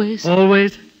 Always.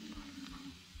 Always?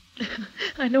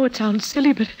 I know it sounds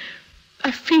silly, but I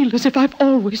feel as if I've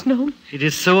always known. It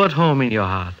is so at home in your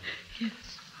heart. Yes.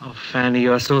 Oh, Fanny,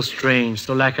 you are so strange,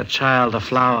 so like a child, a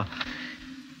flower.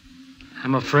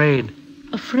 I'm afraid.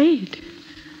 Afraid?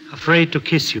 Afraid to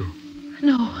kiss you.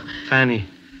 No. Fanny.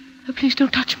 Oh, please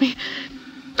don't touch me.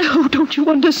 Oh, don't you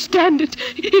understand it?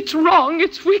 It's wrong.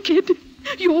 It's wicked.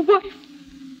 Your wife.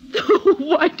 Oh,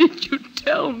 why did you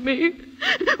tell me?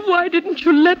 Why didn't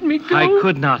you let me go? I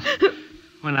could not.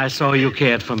 When I saw you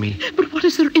cared for me. But what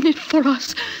is there in it for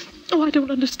us? Oh, I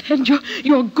don't understand.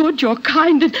 You're good, you're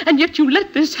kind, and yet you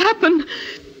let this happen.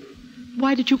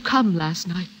 Why did you come last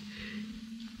night?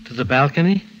 To the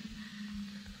balcony?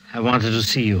 I wanted to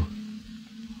see you.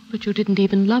 But you didn't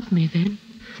even love me then.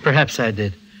 Perhaps I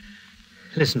did.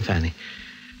 Listen, Fanny.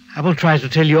 I will try to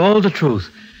tell you all the truth.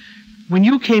 When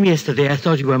you came yesterday, I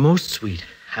thought you were most sweet.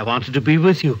 I wanted to be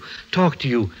with you, talk to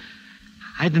you.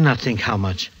 I did not think how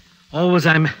much. Always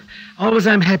I'm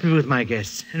happy with my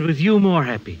guests, and with you more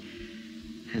happy.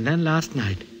 And then last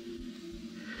night,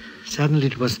 suddenly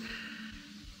it was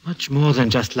much more than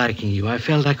just liking you. I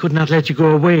felt I could not let you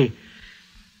go away.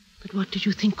 But what did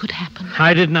you think could happen?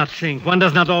 I did not think. One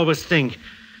does not always think.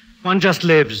 One just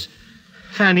lives.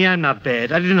 Fanny, I'm not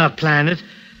bad. I did not plan it.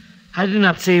 I did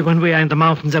not say when we are in the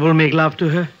mountains I will make love to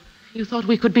her. You thought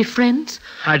we could be friends?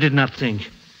 I did not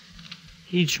think.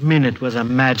 Each minute was a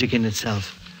magic in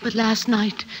itself. But last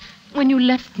night, when you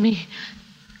left me...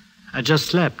 I just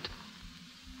slept.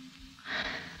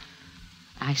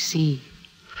 I see.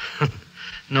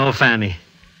 No, Fanny.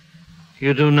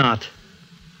 You do not.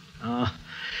 Oh,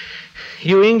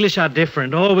 you English are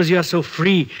different. Always you are so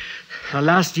free.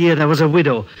 Last year there was a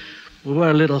widow. We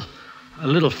were a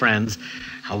little friends.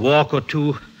 A walk or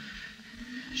two.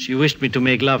 She wished me to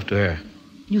make love to her.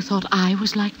 You thought I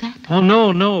was like that? Oh,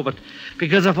 no. But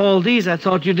because of all these, I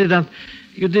thought you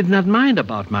did not mind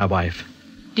about my wife.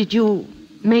 Did you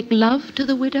make love to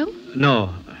the widow?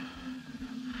 No.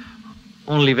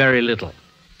 Only very little.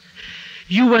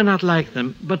 You were not like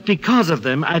them, but because of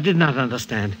them, I did not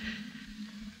understand.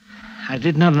 I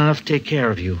did not enough take care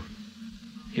of you.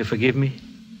 You forgive me?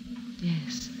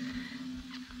 Yes.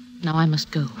 Now I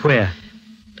must go. Where?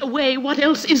 Away. What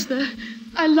else is there?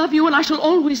 I love you and I shall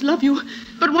always love you.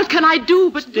 But what can I do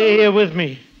but... Stay here with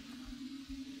me.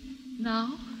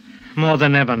 Now? More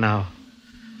than ever now.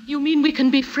 You mean we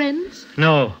can be friends?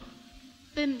 No.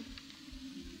 Then...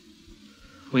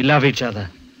 We love each other.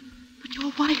 But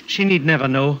your wife... She need never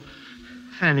know.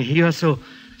 Fanny, you're so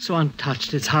So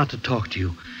untouched, it's hard to talk to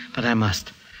you, but I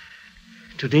must.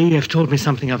 Today you have told me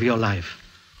something of your life.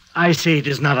 I say it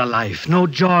is not a life, no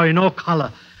joy, no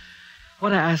color.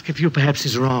 What I ask of you perhaps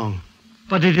is wrong,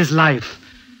 but it is life.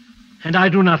 And I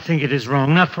do not think it is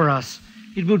wrong, not for us.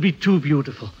 It would be too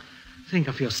beautiful. Think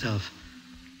of yourself.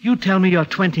 You tell me you're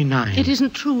 29. It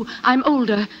isn't true. I'm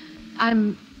older.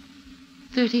 I'm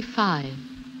 35.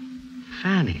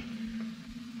 Fanny?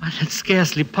 Well, that's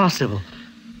scarcely possible.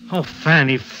 Oh,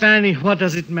 Fanny, what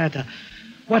does it matter?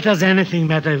 What does anything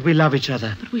matter if we love each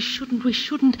other? But we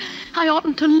shouldn't. I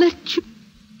oughtn't to let you...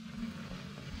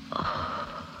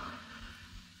 Oh.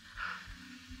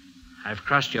 I've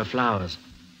crushed your flowers.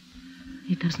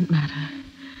 It doesn't matter.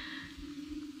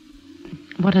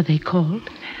 What are they called?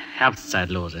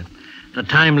 Herbstzeitlose. The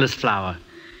timeless flower.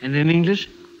 And in English?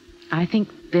 I think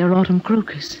they're autumn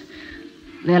crocus.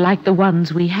 They're like the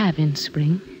ones we have in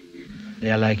spring.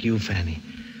 They're like you, Fanny.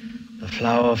 The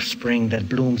flower of spring that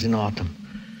blooms in autumn.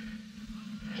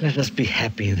 Let us be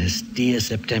happy this dear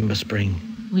September spring.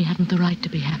 We haven't the right to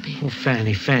be happy. Oh,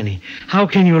 Fanny, how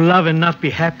can you love and not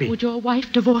be happy? Would your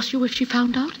wife divorce you if she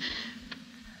found out?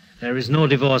 There is no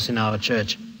divorce in our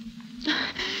church.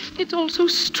 It's all so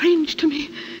strange to me.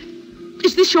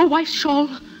 Is this your wife's shawl?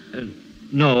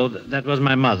 No, that was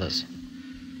my mother's.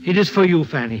 It is for you,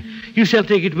 Fanny. You shall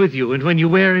take it with you, and when you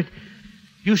wear it,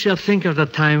 you shall think of the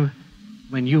time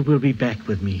when you will be back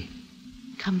with me.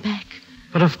 Come back?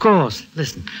 But of course.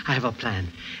 Listen, I have a plan.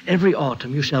 Every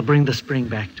autumn you shall bring the spring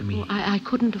back to me. Oh, I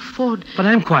couldn't afford... But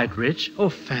I'm quite rich. Oh,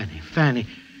 Fanny,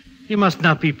 you must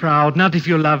not be proud, not if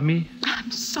you love me.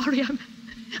 I'm sorry,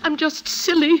 I'm just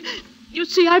silly. You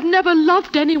see, I've never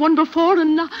loved anyone before,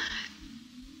 and now...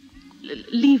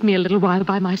 Leave me a little while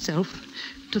by myself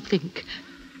to think.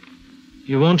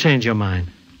 You won't change your mind.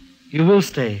 You will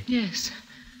stay. Yes,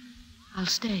 I'll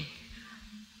stay.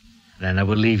 Then I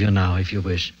will leave you now, if you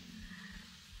wish.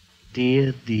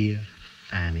 Dear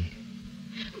Fanny.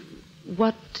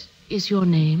 What is your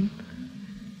name?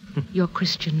 Your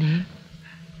Christian name?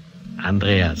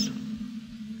 Andreas.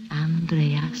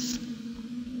 Andreas.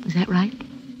 Is that right?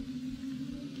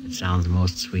 It sounds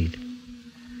most sweet.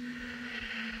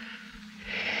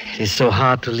 It is so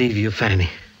hard to leave you, Fanny.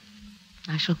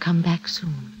 I shall come back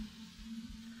soon.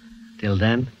 Till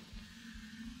then,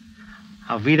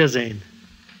 auf Wiedersehen.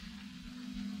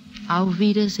 Auf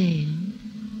Wiedersehen.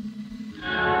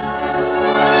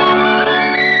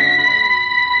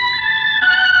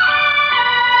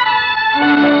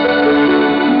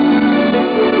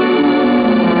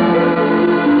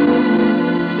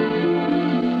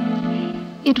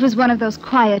 It was one of those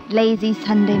quiet, lazy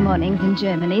Sunday mornings in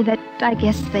Germany that I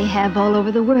guess they have all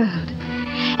over the world.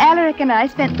 Alaric and I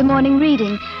spent the morning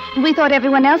reading, and we thought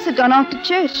everyone else had gone off to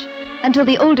church until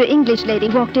the older English lady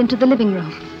walked into the living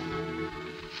room.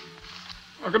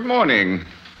 Oh, good morning.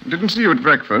 Didn't see you at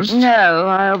breakfast. No,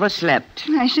 I overslept.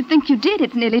 I should think you did.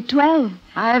 It's nearly 12.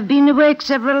 I've been awake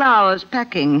several hours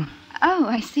packing. Oh,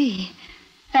 I see.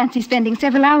 Fancy spending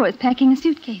several hours packing a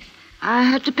suitcase. I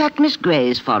had to pack Miss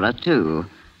Gray's for her, too.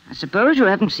 I suppose you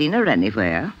haven't seen her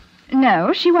anywhere.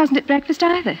 No, she wasn't at breakfast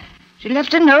either. She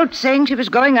left a note saying she was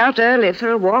going out early for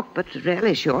a walk, but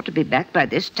really she ought to be back by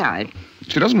this time.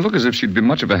 She doesn't look as if she'd be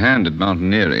much of a hand at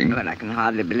mountaineering. Well, I can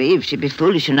hardly believe she'd be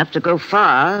foolish enough to go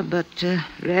far, but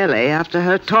really, after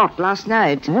her talk last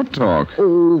night... What talk?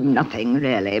 Oh, nothing,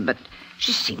 really, but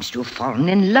she seems to have fallen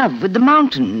in love with the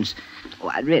mountains.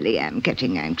 Oh, I really am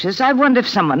getting anxious. I wonder if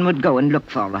someone would go and look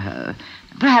for her.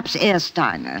 Perhaps Herr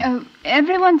Steiner. Oh,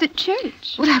 everyone's at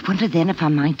church. Well, I wonder then if I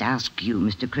might ask you,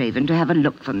 Mr. Craven, to have a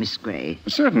look for Miss Gray.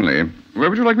 Certainly. Where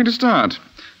would you like me to start?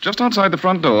 Just outside the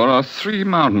front door are 3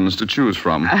 mountains to choose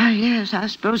from. Yes, I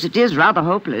suppose it is rather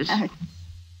hopeless.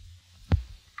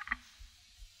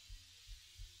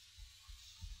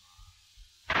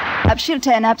 She'll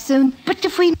turn up soon. But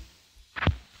if we...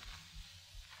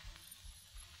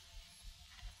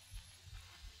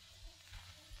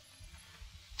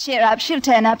 Cheer up, she'll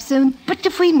turn up soon. But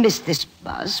if we miss this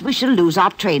bus, we shall lose our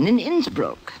train in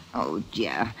Innsbruck. Oh,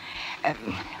 dear.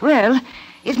 Well,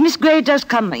 if Miss Gray does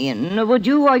come in, would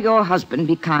you or your husband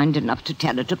be kind enough to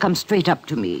tell her to come straight up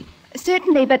to me?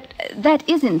 Certainly, but that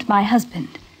isn't my husband.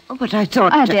 Oh, but I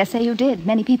thought... I dare say you did.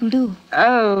 Many people do.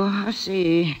 Oh, I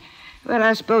see. Well,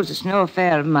 I suppose it's no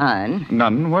affair of mine.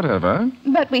 None whatever.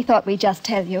 But we thought we'd just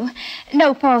tell you.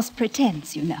 No false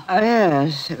pretense, you know.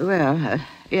 Yes, well,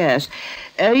 yes.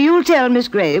 You'll tell Miss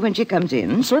Gray when she comes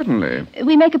in? Certainly.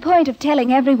 We make a point of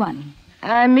telling everyone.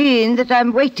 I mean that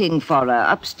I'm waiting for her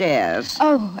upstairs.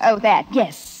 Oh, that,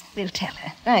 yes. We'll tell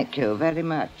her. Thank you very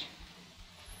much.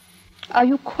 Are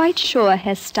you quite sure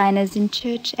Herr Steiner's in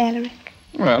church, Alaric?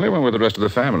 Well, he went with the rest of the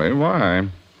family. Why?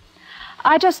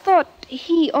 I just thought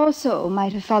he also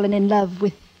might have fallen in love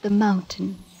with the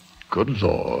mountains. Good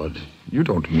Lord. You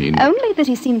don't mean... Only that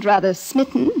he seemed rather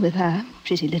smitten with her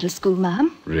pretty little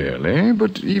schoolma'am. Really?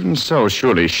 But even so,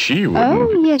 surely she wouldn't...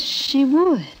 Oh, yes, she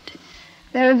would.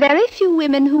 There are very few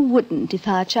women who wouldn't if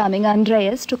our charming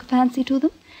Andreas took a fancy to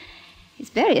them. He's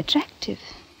very attractive.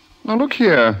 Now, look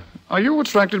here. Are you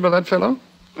attracted by that fellow?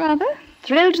 Rather.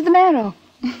 Thrilled to the marrow.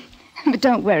 But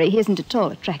don't worry, he isn't at all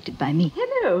attracted by me.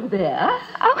 Hello there.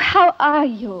 Oh, how are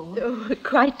you? Oh,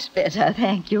 quite better,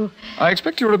 thank you. I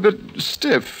expect you're a bit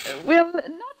stiff. Well,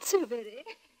 not so very,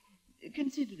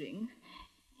 considering.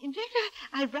 In fact,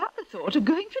 I rather thought of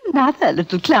going for another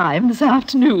little climb this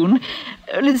afternoon.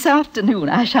 Only this afternoon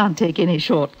I shan't take any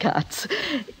shortcuts.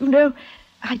 You know,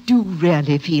 I do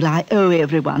really feel I owe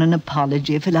everyone an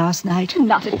apology for last night.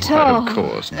 Not at all. Of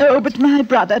course. Oh, but my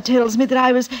brother tells me that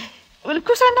I was... Well, of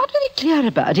course, I'm not very clear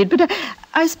about it, but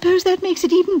I suppose that makes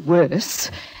it even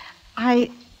worse. I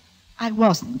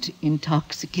wasn't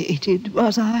intoxicated,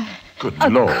 was I? Good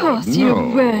Of Lord, course no.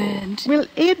 you weren't. Well,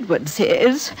 Edward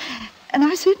says, and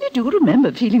I certainly do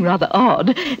remember feeling rather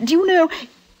odd. Do you know,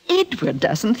 Edward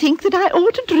doesn't think that I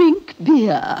ought to drink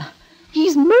beer.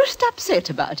 He's most upset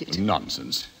about it.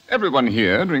 Nonsense. Everyone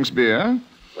here drinks beer.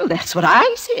 Well, that's what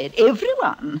I said,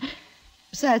 everyone.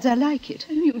 Besides, I like it.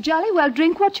 You jolly well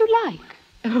drink what you like.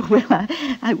 Oh, well,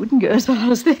 I wouldn't go as far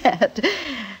as that.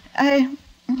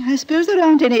 I suppose there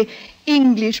aren't any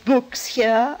English books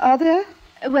here, are there?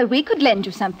 Well, we could lend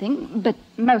you something, but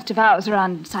most of ours are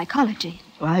on psychology.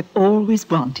 Oh, I've always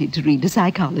wanted to read a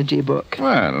psychology book.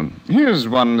 Well, here's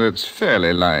one that's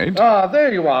fairly light. Ah,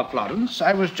 there you are, Florence.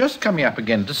 I was just coming up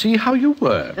again to see how you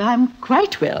were. I'm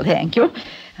quite well, thank you.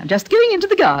 I'm just going into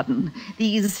the garden.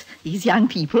 These young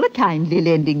people are kindly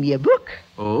lending me a book.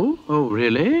 Oh,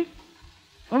 really?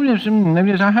 Oh, yes,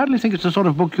 yes, I hardly think it's the sort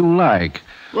of book you like.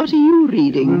 What are you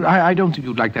reading? I don't think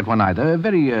you'd like that one either.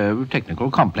 Very technical,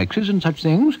 complexes and such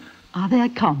things. Are there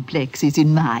complexes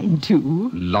in mine, too?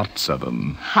 Lots of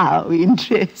them. How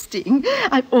interesting.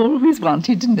 I've always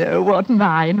wanted to know what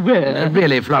mine were.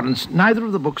 Really, Florence, neither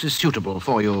of the books is suitable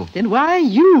for you. Then why are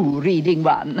you reading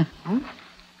one?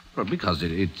 Well, because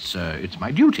it's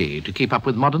my duty to keep up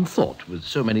with modern thought with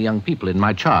so many young people in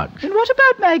my charge. And what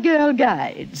about my girl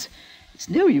guides? It's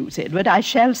no use, Edward. I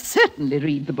shall certainly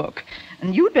read the book.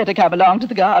 And you'd better come along to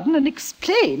the garden and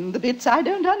explain the bits I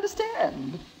don't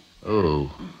understand.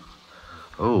 Oh,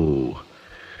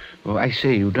 I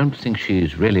say, you don't think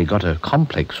she's really got a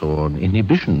complex or an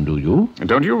inhibition, do you?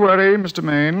 Don't you worry, Mr.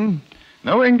 Maine.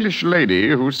 No English lady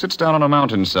who sits down on a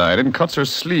mountainside and cuts her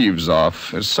sleeves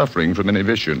off is suffering from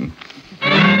inhibition.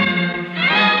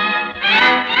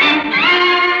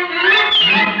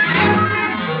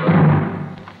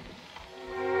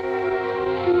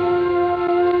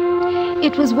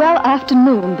 It was well after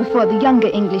noon before the younger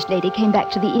English lady came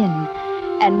back to the inn,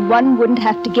 and one wouldn't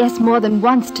have to guess more than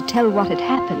once to tell what had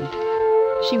happened.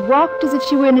 She walked as if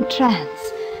she were in a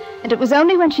trance, and it was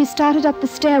only when she started up the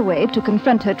stairway to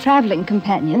confront her traveling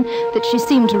companion that she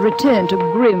seemed to return to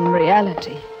grim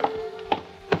reality.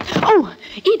 Oh,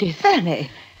 Edith.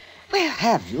 Fanny, where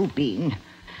have you been?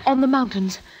 On the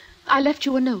mountains. I left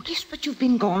you a note. Yes, but you've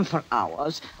been gone for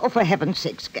hours. Oh, for heaven's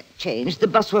sakes, get changed. The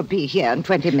bus will be here in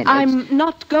 20 minutes. I'm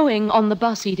not going on the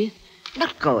bus, Edith.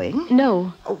 Not going?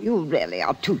 No. Oh, you really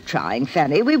are too trying,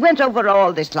 Fanny. We went over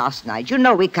all this last night. You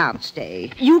know we can't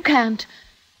stay. You can't,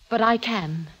 but I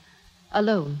can.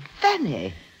 Alone.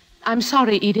 Fanny. I'm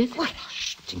sorry, Edith. Well, I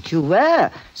should think you were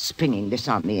springing this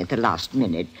on me at the last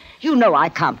minute. You know I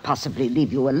can't possibly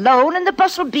leave you alone, and the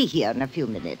bus will be here in a few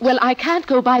minutes. Well, I can't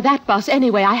go by that bus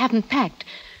anyway. I haven't packed.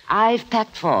 I've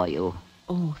packed for you.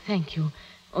 Oh, thank you.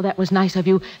 Oh, that was nice of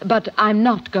you. But I'm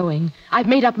not going. I've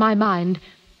made up my mind.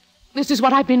 This is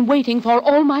what I've been waiting for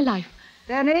all my life.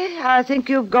 Fanny, I think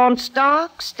you've gone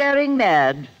stark, staring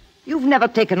mad. You've never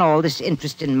taken all this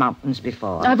interest in mountains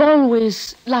before. I've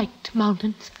always liked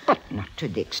mountains. But not to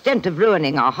the extent of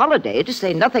ruining our holiday, to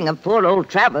say nothing of poor old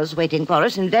Travers waiting for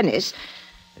us in Venice.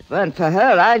 If it weren't for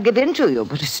her, I'd give in to you,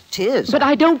 but as it is... But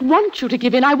I don't want you to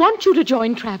give in. I want you to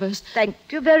join Travers. Thank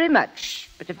you very much.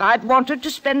 But if I'd wanted to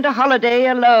spend a holiday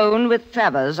alone with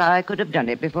Travers, I could have done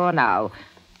it before now.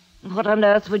 What on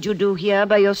earth would you do here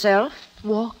by yourself?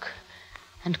 Walk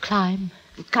and climb.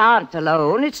 You can't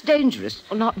alone. It's dangerous.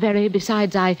 Well, not very.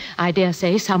 Besides, I dare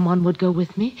say someone would go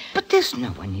with me. But there's no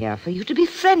one here for you to be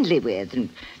friendly with, and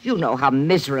you know how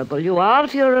miserable you are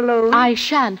if you're alone. I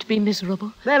shan't be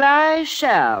miserable. Well, I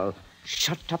shall.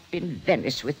 Shut up in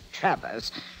Venice with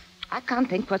Travers. I can't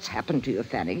think what's happened to you,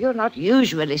 Fanny. You're not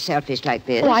usually selfish like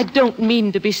this. Oh, I don't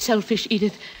mean to be selfish,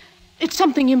 Edith. It's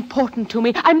something important to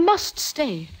me. I must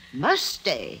stay. Must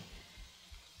stay?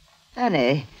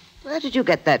 Fanny, where did you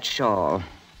get that shawl?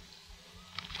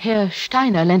 Herr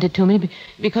Steiner lent it to me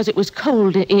because it was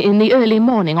cold in the early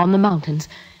morning on the mountains.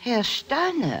 Herr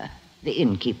Steiner, the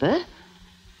innkeeper?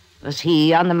 Was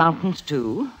he on the mountains,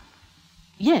 too?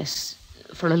 Yes,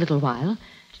 for a little while.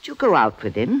 Did you go out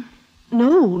with him?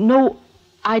 No.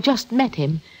 I just met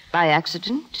him. By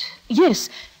accident? Yes.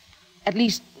 At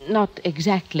least, not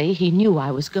exactly. He knew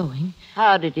I was going.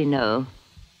 How did he know?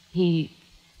 He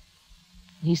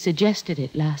suggested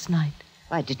it last night.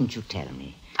 Why didn't you tell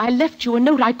me? I left you a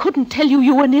note. I couldn't tell you.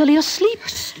 You were nearly asleep.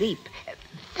 Asleep?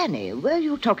 Fanny, were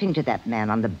you talking to that man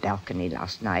on the balcony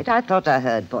last night? I thought I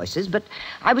heard voices, but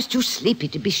I was too sleepy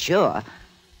to be sure.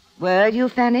 Were you,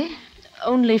 Fanny?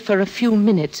 Only for a few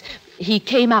minutes. He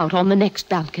came out on the next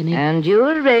balcony. And you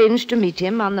arranged to meet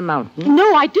him on the mountain?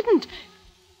 No, I didn't.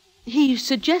 He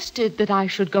suggested that I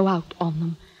should go out on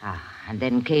them. And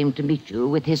then came to meet you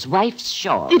with his wife's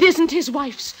shawl. It isn't his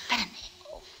wife's. Fanny.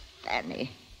 Oh,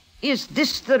 Fanny. Is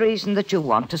this the reason that you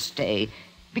want to stay?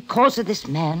 Because of this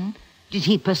man? Did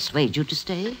he persuade you to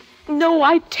stay? No,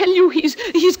 I tell you,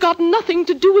 he's got nothing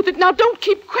to do with it. Now, don't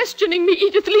keep questioning me,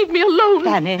 Edith. Leave me alone.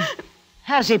 Fanny,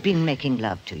 has he been making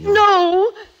love to you?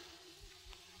 No.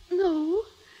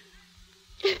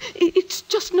 It's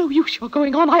just no use you're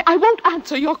going on. I won't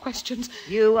answer your questions.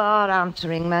 You are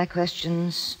answering my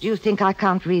questions. Do you think I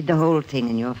can't read the whole thing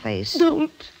in your face?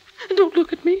 Don't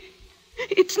look at me.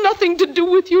 It's nothing to do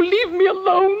with you. Leave me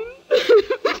alone.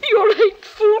 You're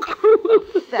hateful, cruel.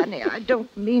 Fanny, I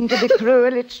don't mean to be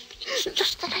cruel. It's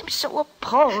just that I'm so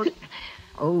appalled.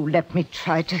 Oh, let me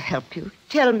try to help you.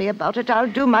 Tell me about it. I'll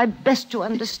do my best to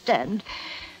understand.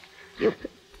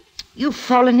 You've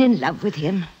fallen in love with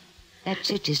him.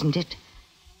 That's it, isn't it?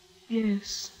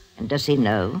 Yes. And does he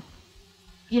know?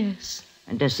 Yes.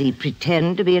 And does he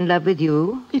pretend to be in love with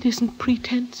you? It isn't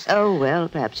pretense. Oh, well,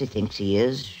 perhaps he thinks he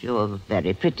is. You're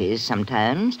very pretty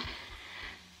sometimes.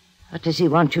 What does he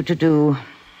want you to do?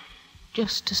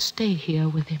 Just to stay here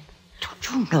with him.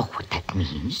 Don't you know what that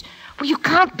means? Well, you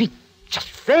can't be just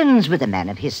friends with a man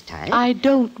of his type. I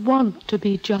don't want to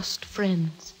be just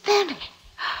friends. Fanny,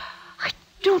 I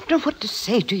don't know what to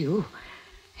say to you.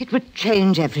 It would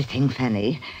change everything,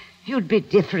 Fanny. You'd be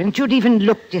different. You'd even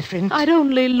look different. I'd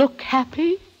only look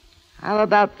happy. How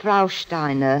about Frau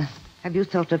Steiner? Have you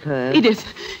thought of her? Edith,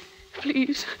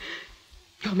 please.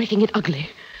 You're making it ugly.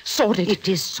 Sordid. It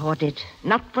is sordid.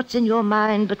 Not what's in your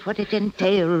mind, but what it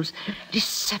entails.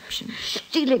 Deception,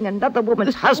 stealing another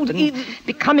woman's husband,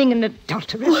 becoming an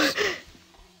adulteress.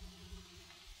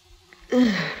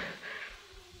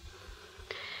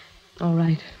 All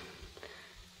right,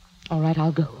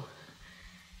 I'll go.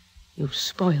 You've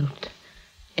spoiled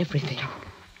everything.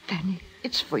 Fanny,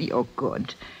 it's for your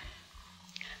good.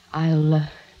 I'll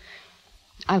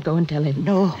go and tell him.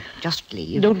 No, just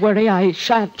leave. Don't worry, I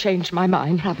shan't change my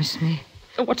mind. Promise me.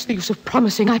 What's the use of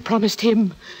promising? I promised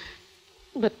him.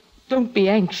 But don't be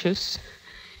anxious.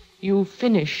 You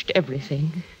finished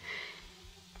everything.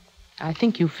 I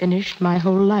think you finished my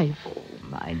whole life. Oh,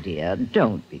 my dear,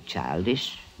 don't be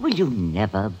childish. Will you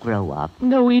never grow up?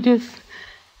 No, Edith.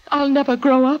 I'll never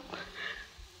grow up.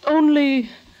 Only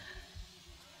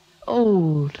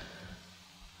old.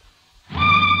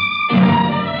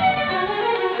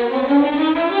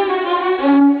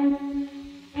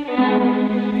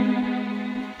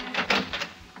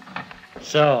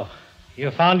 So, you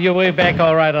found your way back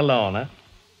all right alone, huh?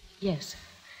 Yes.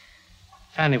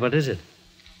 Fanny, what is it?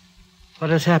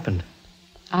 What has happened?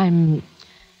 I'm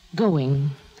going.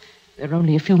 There are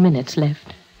only a few minutes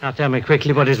left. Now tell me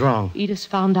quickly what is wrong. Edith's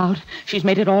found out. She's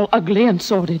made it all ugly and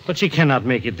sordid. But she cannot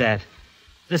make it that.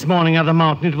 This morning on the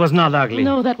mountain, it was not ugly.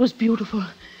 No, that was beautiful.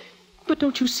 But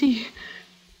don't you see?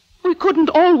 We couldn't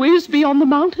always be on the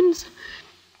mountains.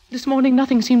 This morning,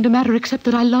 nothing seemed to matter except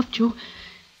that I loved you.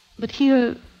 But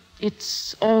here,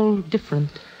 it's all different.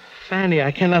 Fanny,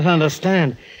 I cannot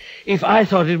understand. If I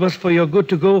thought it was for your good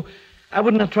to go, I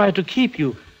would not try to keep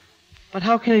you. But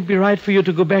how can it be right for you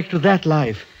to go back to that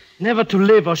life? Never to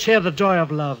live or share the joy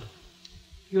of love.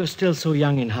 You are still so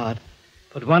young in heart.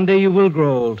 But one day you will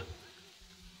grow old.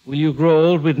 Will you grow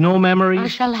old with no memories? I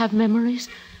shall have memories.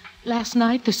 Last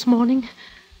night, this morning,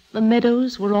 the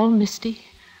meadows were all misty,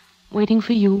 waiting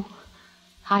for you,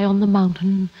 high on the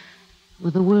mountain,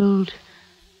 with the world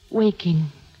waking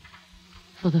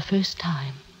for the first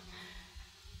time.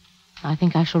 I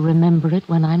think I shall remember it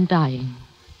when I'm dying.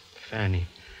 Fanny,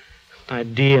 my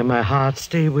dear, my heart,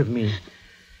 stay with me.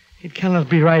 It cannot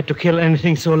be right to kill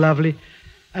anything so lovely.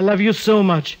 I love you so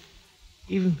much,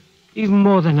 even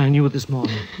more than I knew this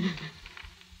morning.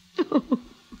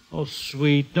 Oh,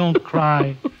 sweet, don't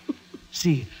cry.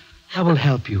 See, I will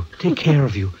help you, take care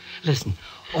of you. Listen,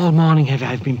 all morning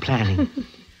I've been planning.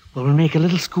 We'll make a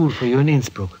little school for you in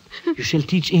Innsbruck. You shall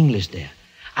teach English there.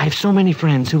 I have so many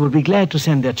friends who will be glad to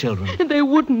send their children. They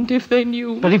wouldn't if they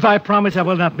knew. But if I promise I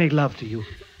will not make love to you,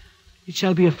 it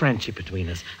shall be a friendship between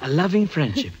us, a loving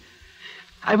friendship.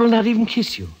 I will not even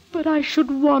kiss you. But I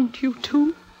should want you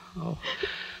to. Oh,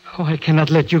 I cannot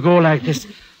let you go like this.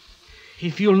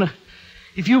 If you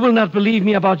will not believe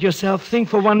me about yourself, think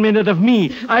for 1 minute of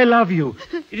me. I love you.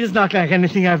 It is not like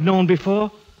anything I've known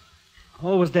before.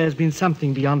 Always there has been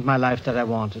something beyond my life that I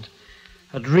wanted.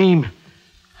 A dream.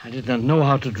 I did not know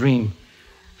how to dream.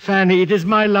 Fanny, it is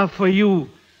my love for you.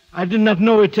 I did not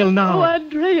know it till now. Oh,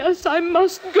 Andreas, I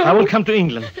must go. I will come to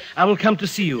England. I will come to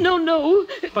see you. No.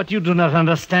 But you do not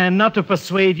understand. Not to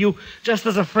persuade you. Just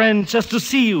as a friend. Just to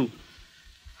see you.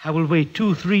 I will wait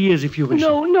 2-3 years if you wish.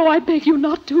 No, I beg you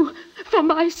not to. For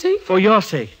my sake. For your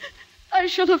sake. I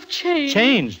should have changed.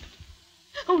 Changed?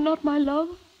 Oh, not my love,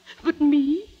 but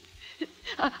me.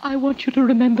 I want you to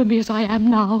remember me as I am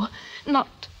now. Not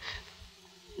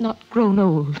grown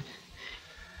old.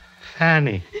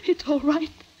 Fanny. It's all right.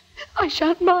 I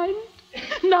shan't mind.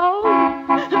 Now.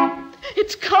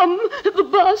 It's come. The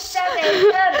bus.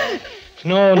 Sally.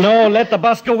 No, let the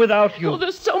bus go without you. Oh,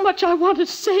 there's so much I want to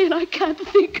say, and I can't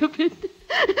think of it.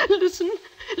 Listen,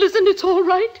 it's all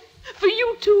right. For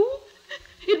you too.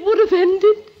 It would have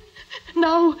ended.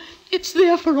 Now, it's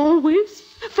there for always.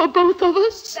 For both of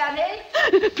us. Sally?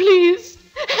 Please,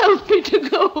 help me to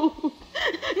go.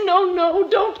 No,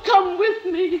 don't come with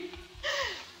me.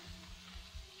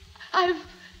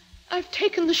 I've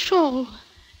taken the shawl.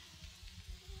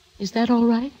 Is that all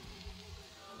right?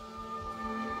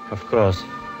 Of course.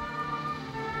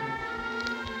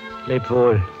 Leb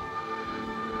wohl.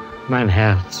 Mein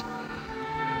Herz.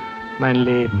 Mein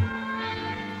Leben.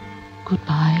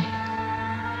 Goodbye,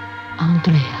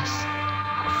 Andreas.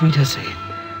 Auf Wiedersehen.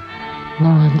 No,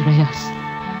 Andreas.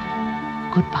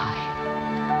 Goodbye.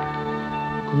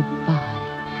 Goodbye.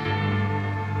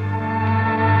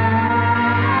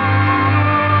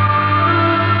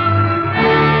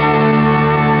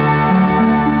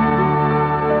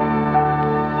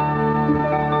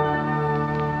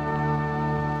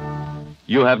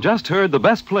 You have just heard the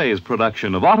Best Plays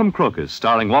production of Autumn Crocus,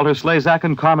 starring Walter Slezak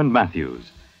and Carmen Matthews.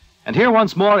 And here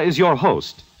once more is your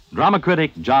host, drama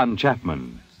critic John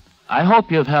Chapman. I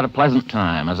hope you've had a pleasant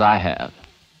time, as I have.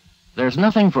 There's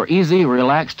nothing for easy,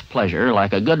 relaxed pleasure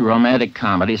like a good romantic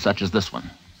comedy such as this one.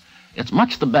 It's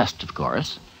much the best, of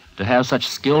course, to have such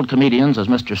skilled comedians as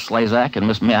Mr. Slezak and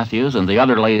Miss Matthews and the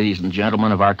other ladies and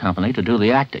gentlemen of our company to do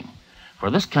the acting. For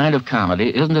this kind of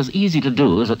comedy isn't as easy to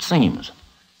do as it seems.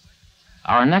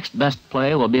 Our next best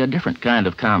play will be a different kind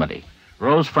of comedy.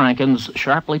 Rose Franken's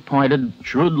sharply pointed,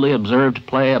 shrewdly observed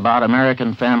play about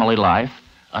American family life,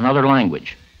 Another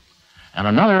Language. And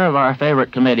another of our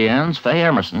favorite comedians, Fay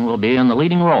Emerson, will be in the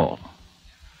leading role.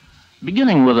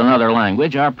 Beginning with Another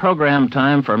Language, our program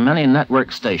time for many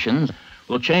network stations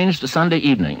will change to Sunday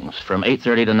evenings from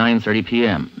 8:30 to 9:30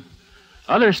 p.m.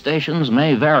 Other stations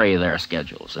may vary their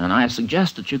schedules, and I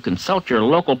suggest that you consult your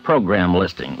local program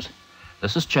listings.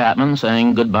 This is Chapman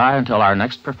saying goodbye until our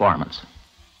next performance.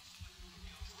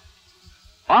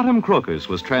 Autumn Crocus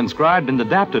was transcribed and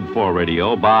adapted for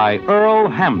radio by Earl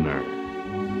Hamner.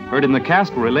 Heard in the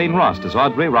cast were Elaine Rost as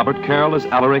Audrey, Robert Carroll as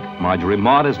Alaric, Marjorie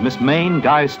Maud as Miss Maine,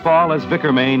 Guy Spall as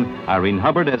Vicar Maine, Irene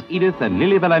Hubbard as Edith, and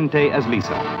Lily Valente as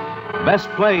Lisa. Best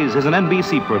Plays is an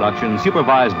NBC production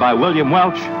supervised by William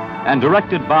Welch and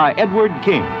directed by Edward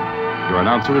King. Your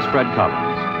announcer is Fred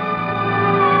Collins.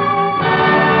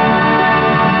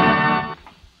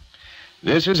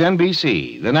 This is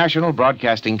NBC, the national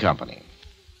broadcasting company.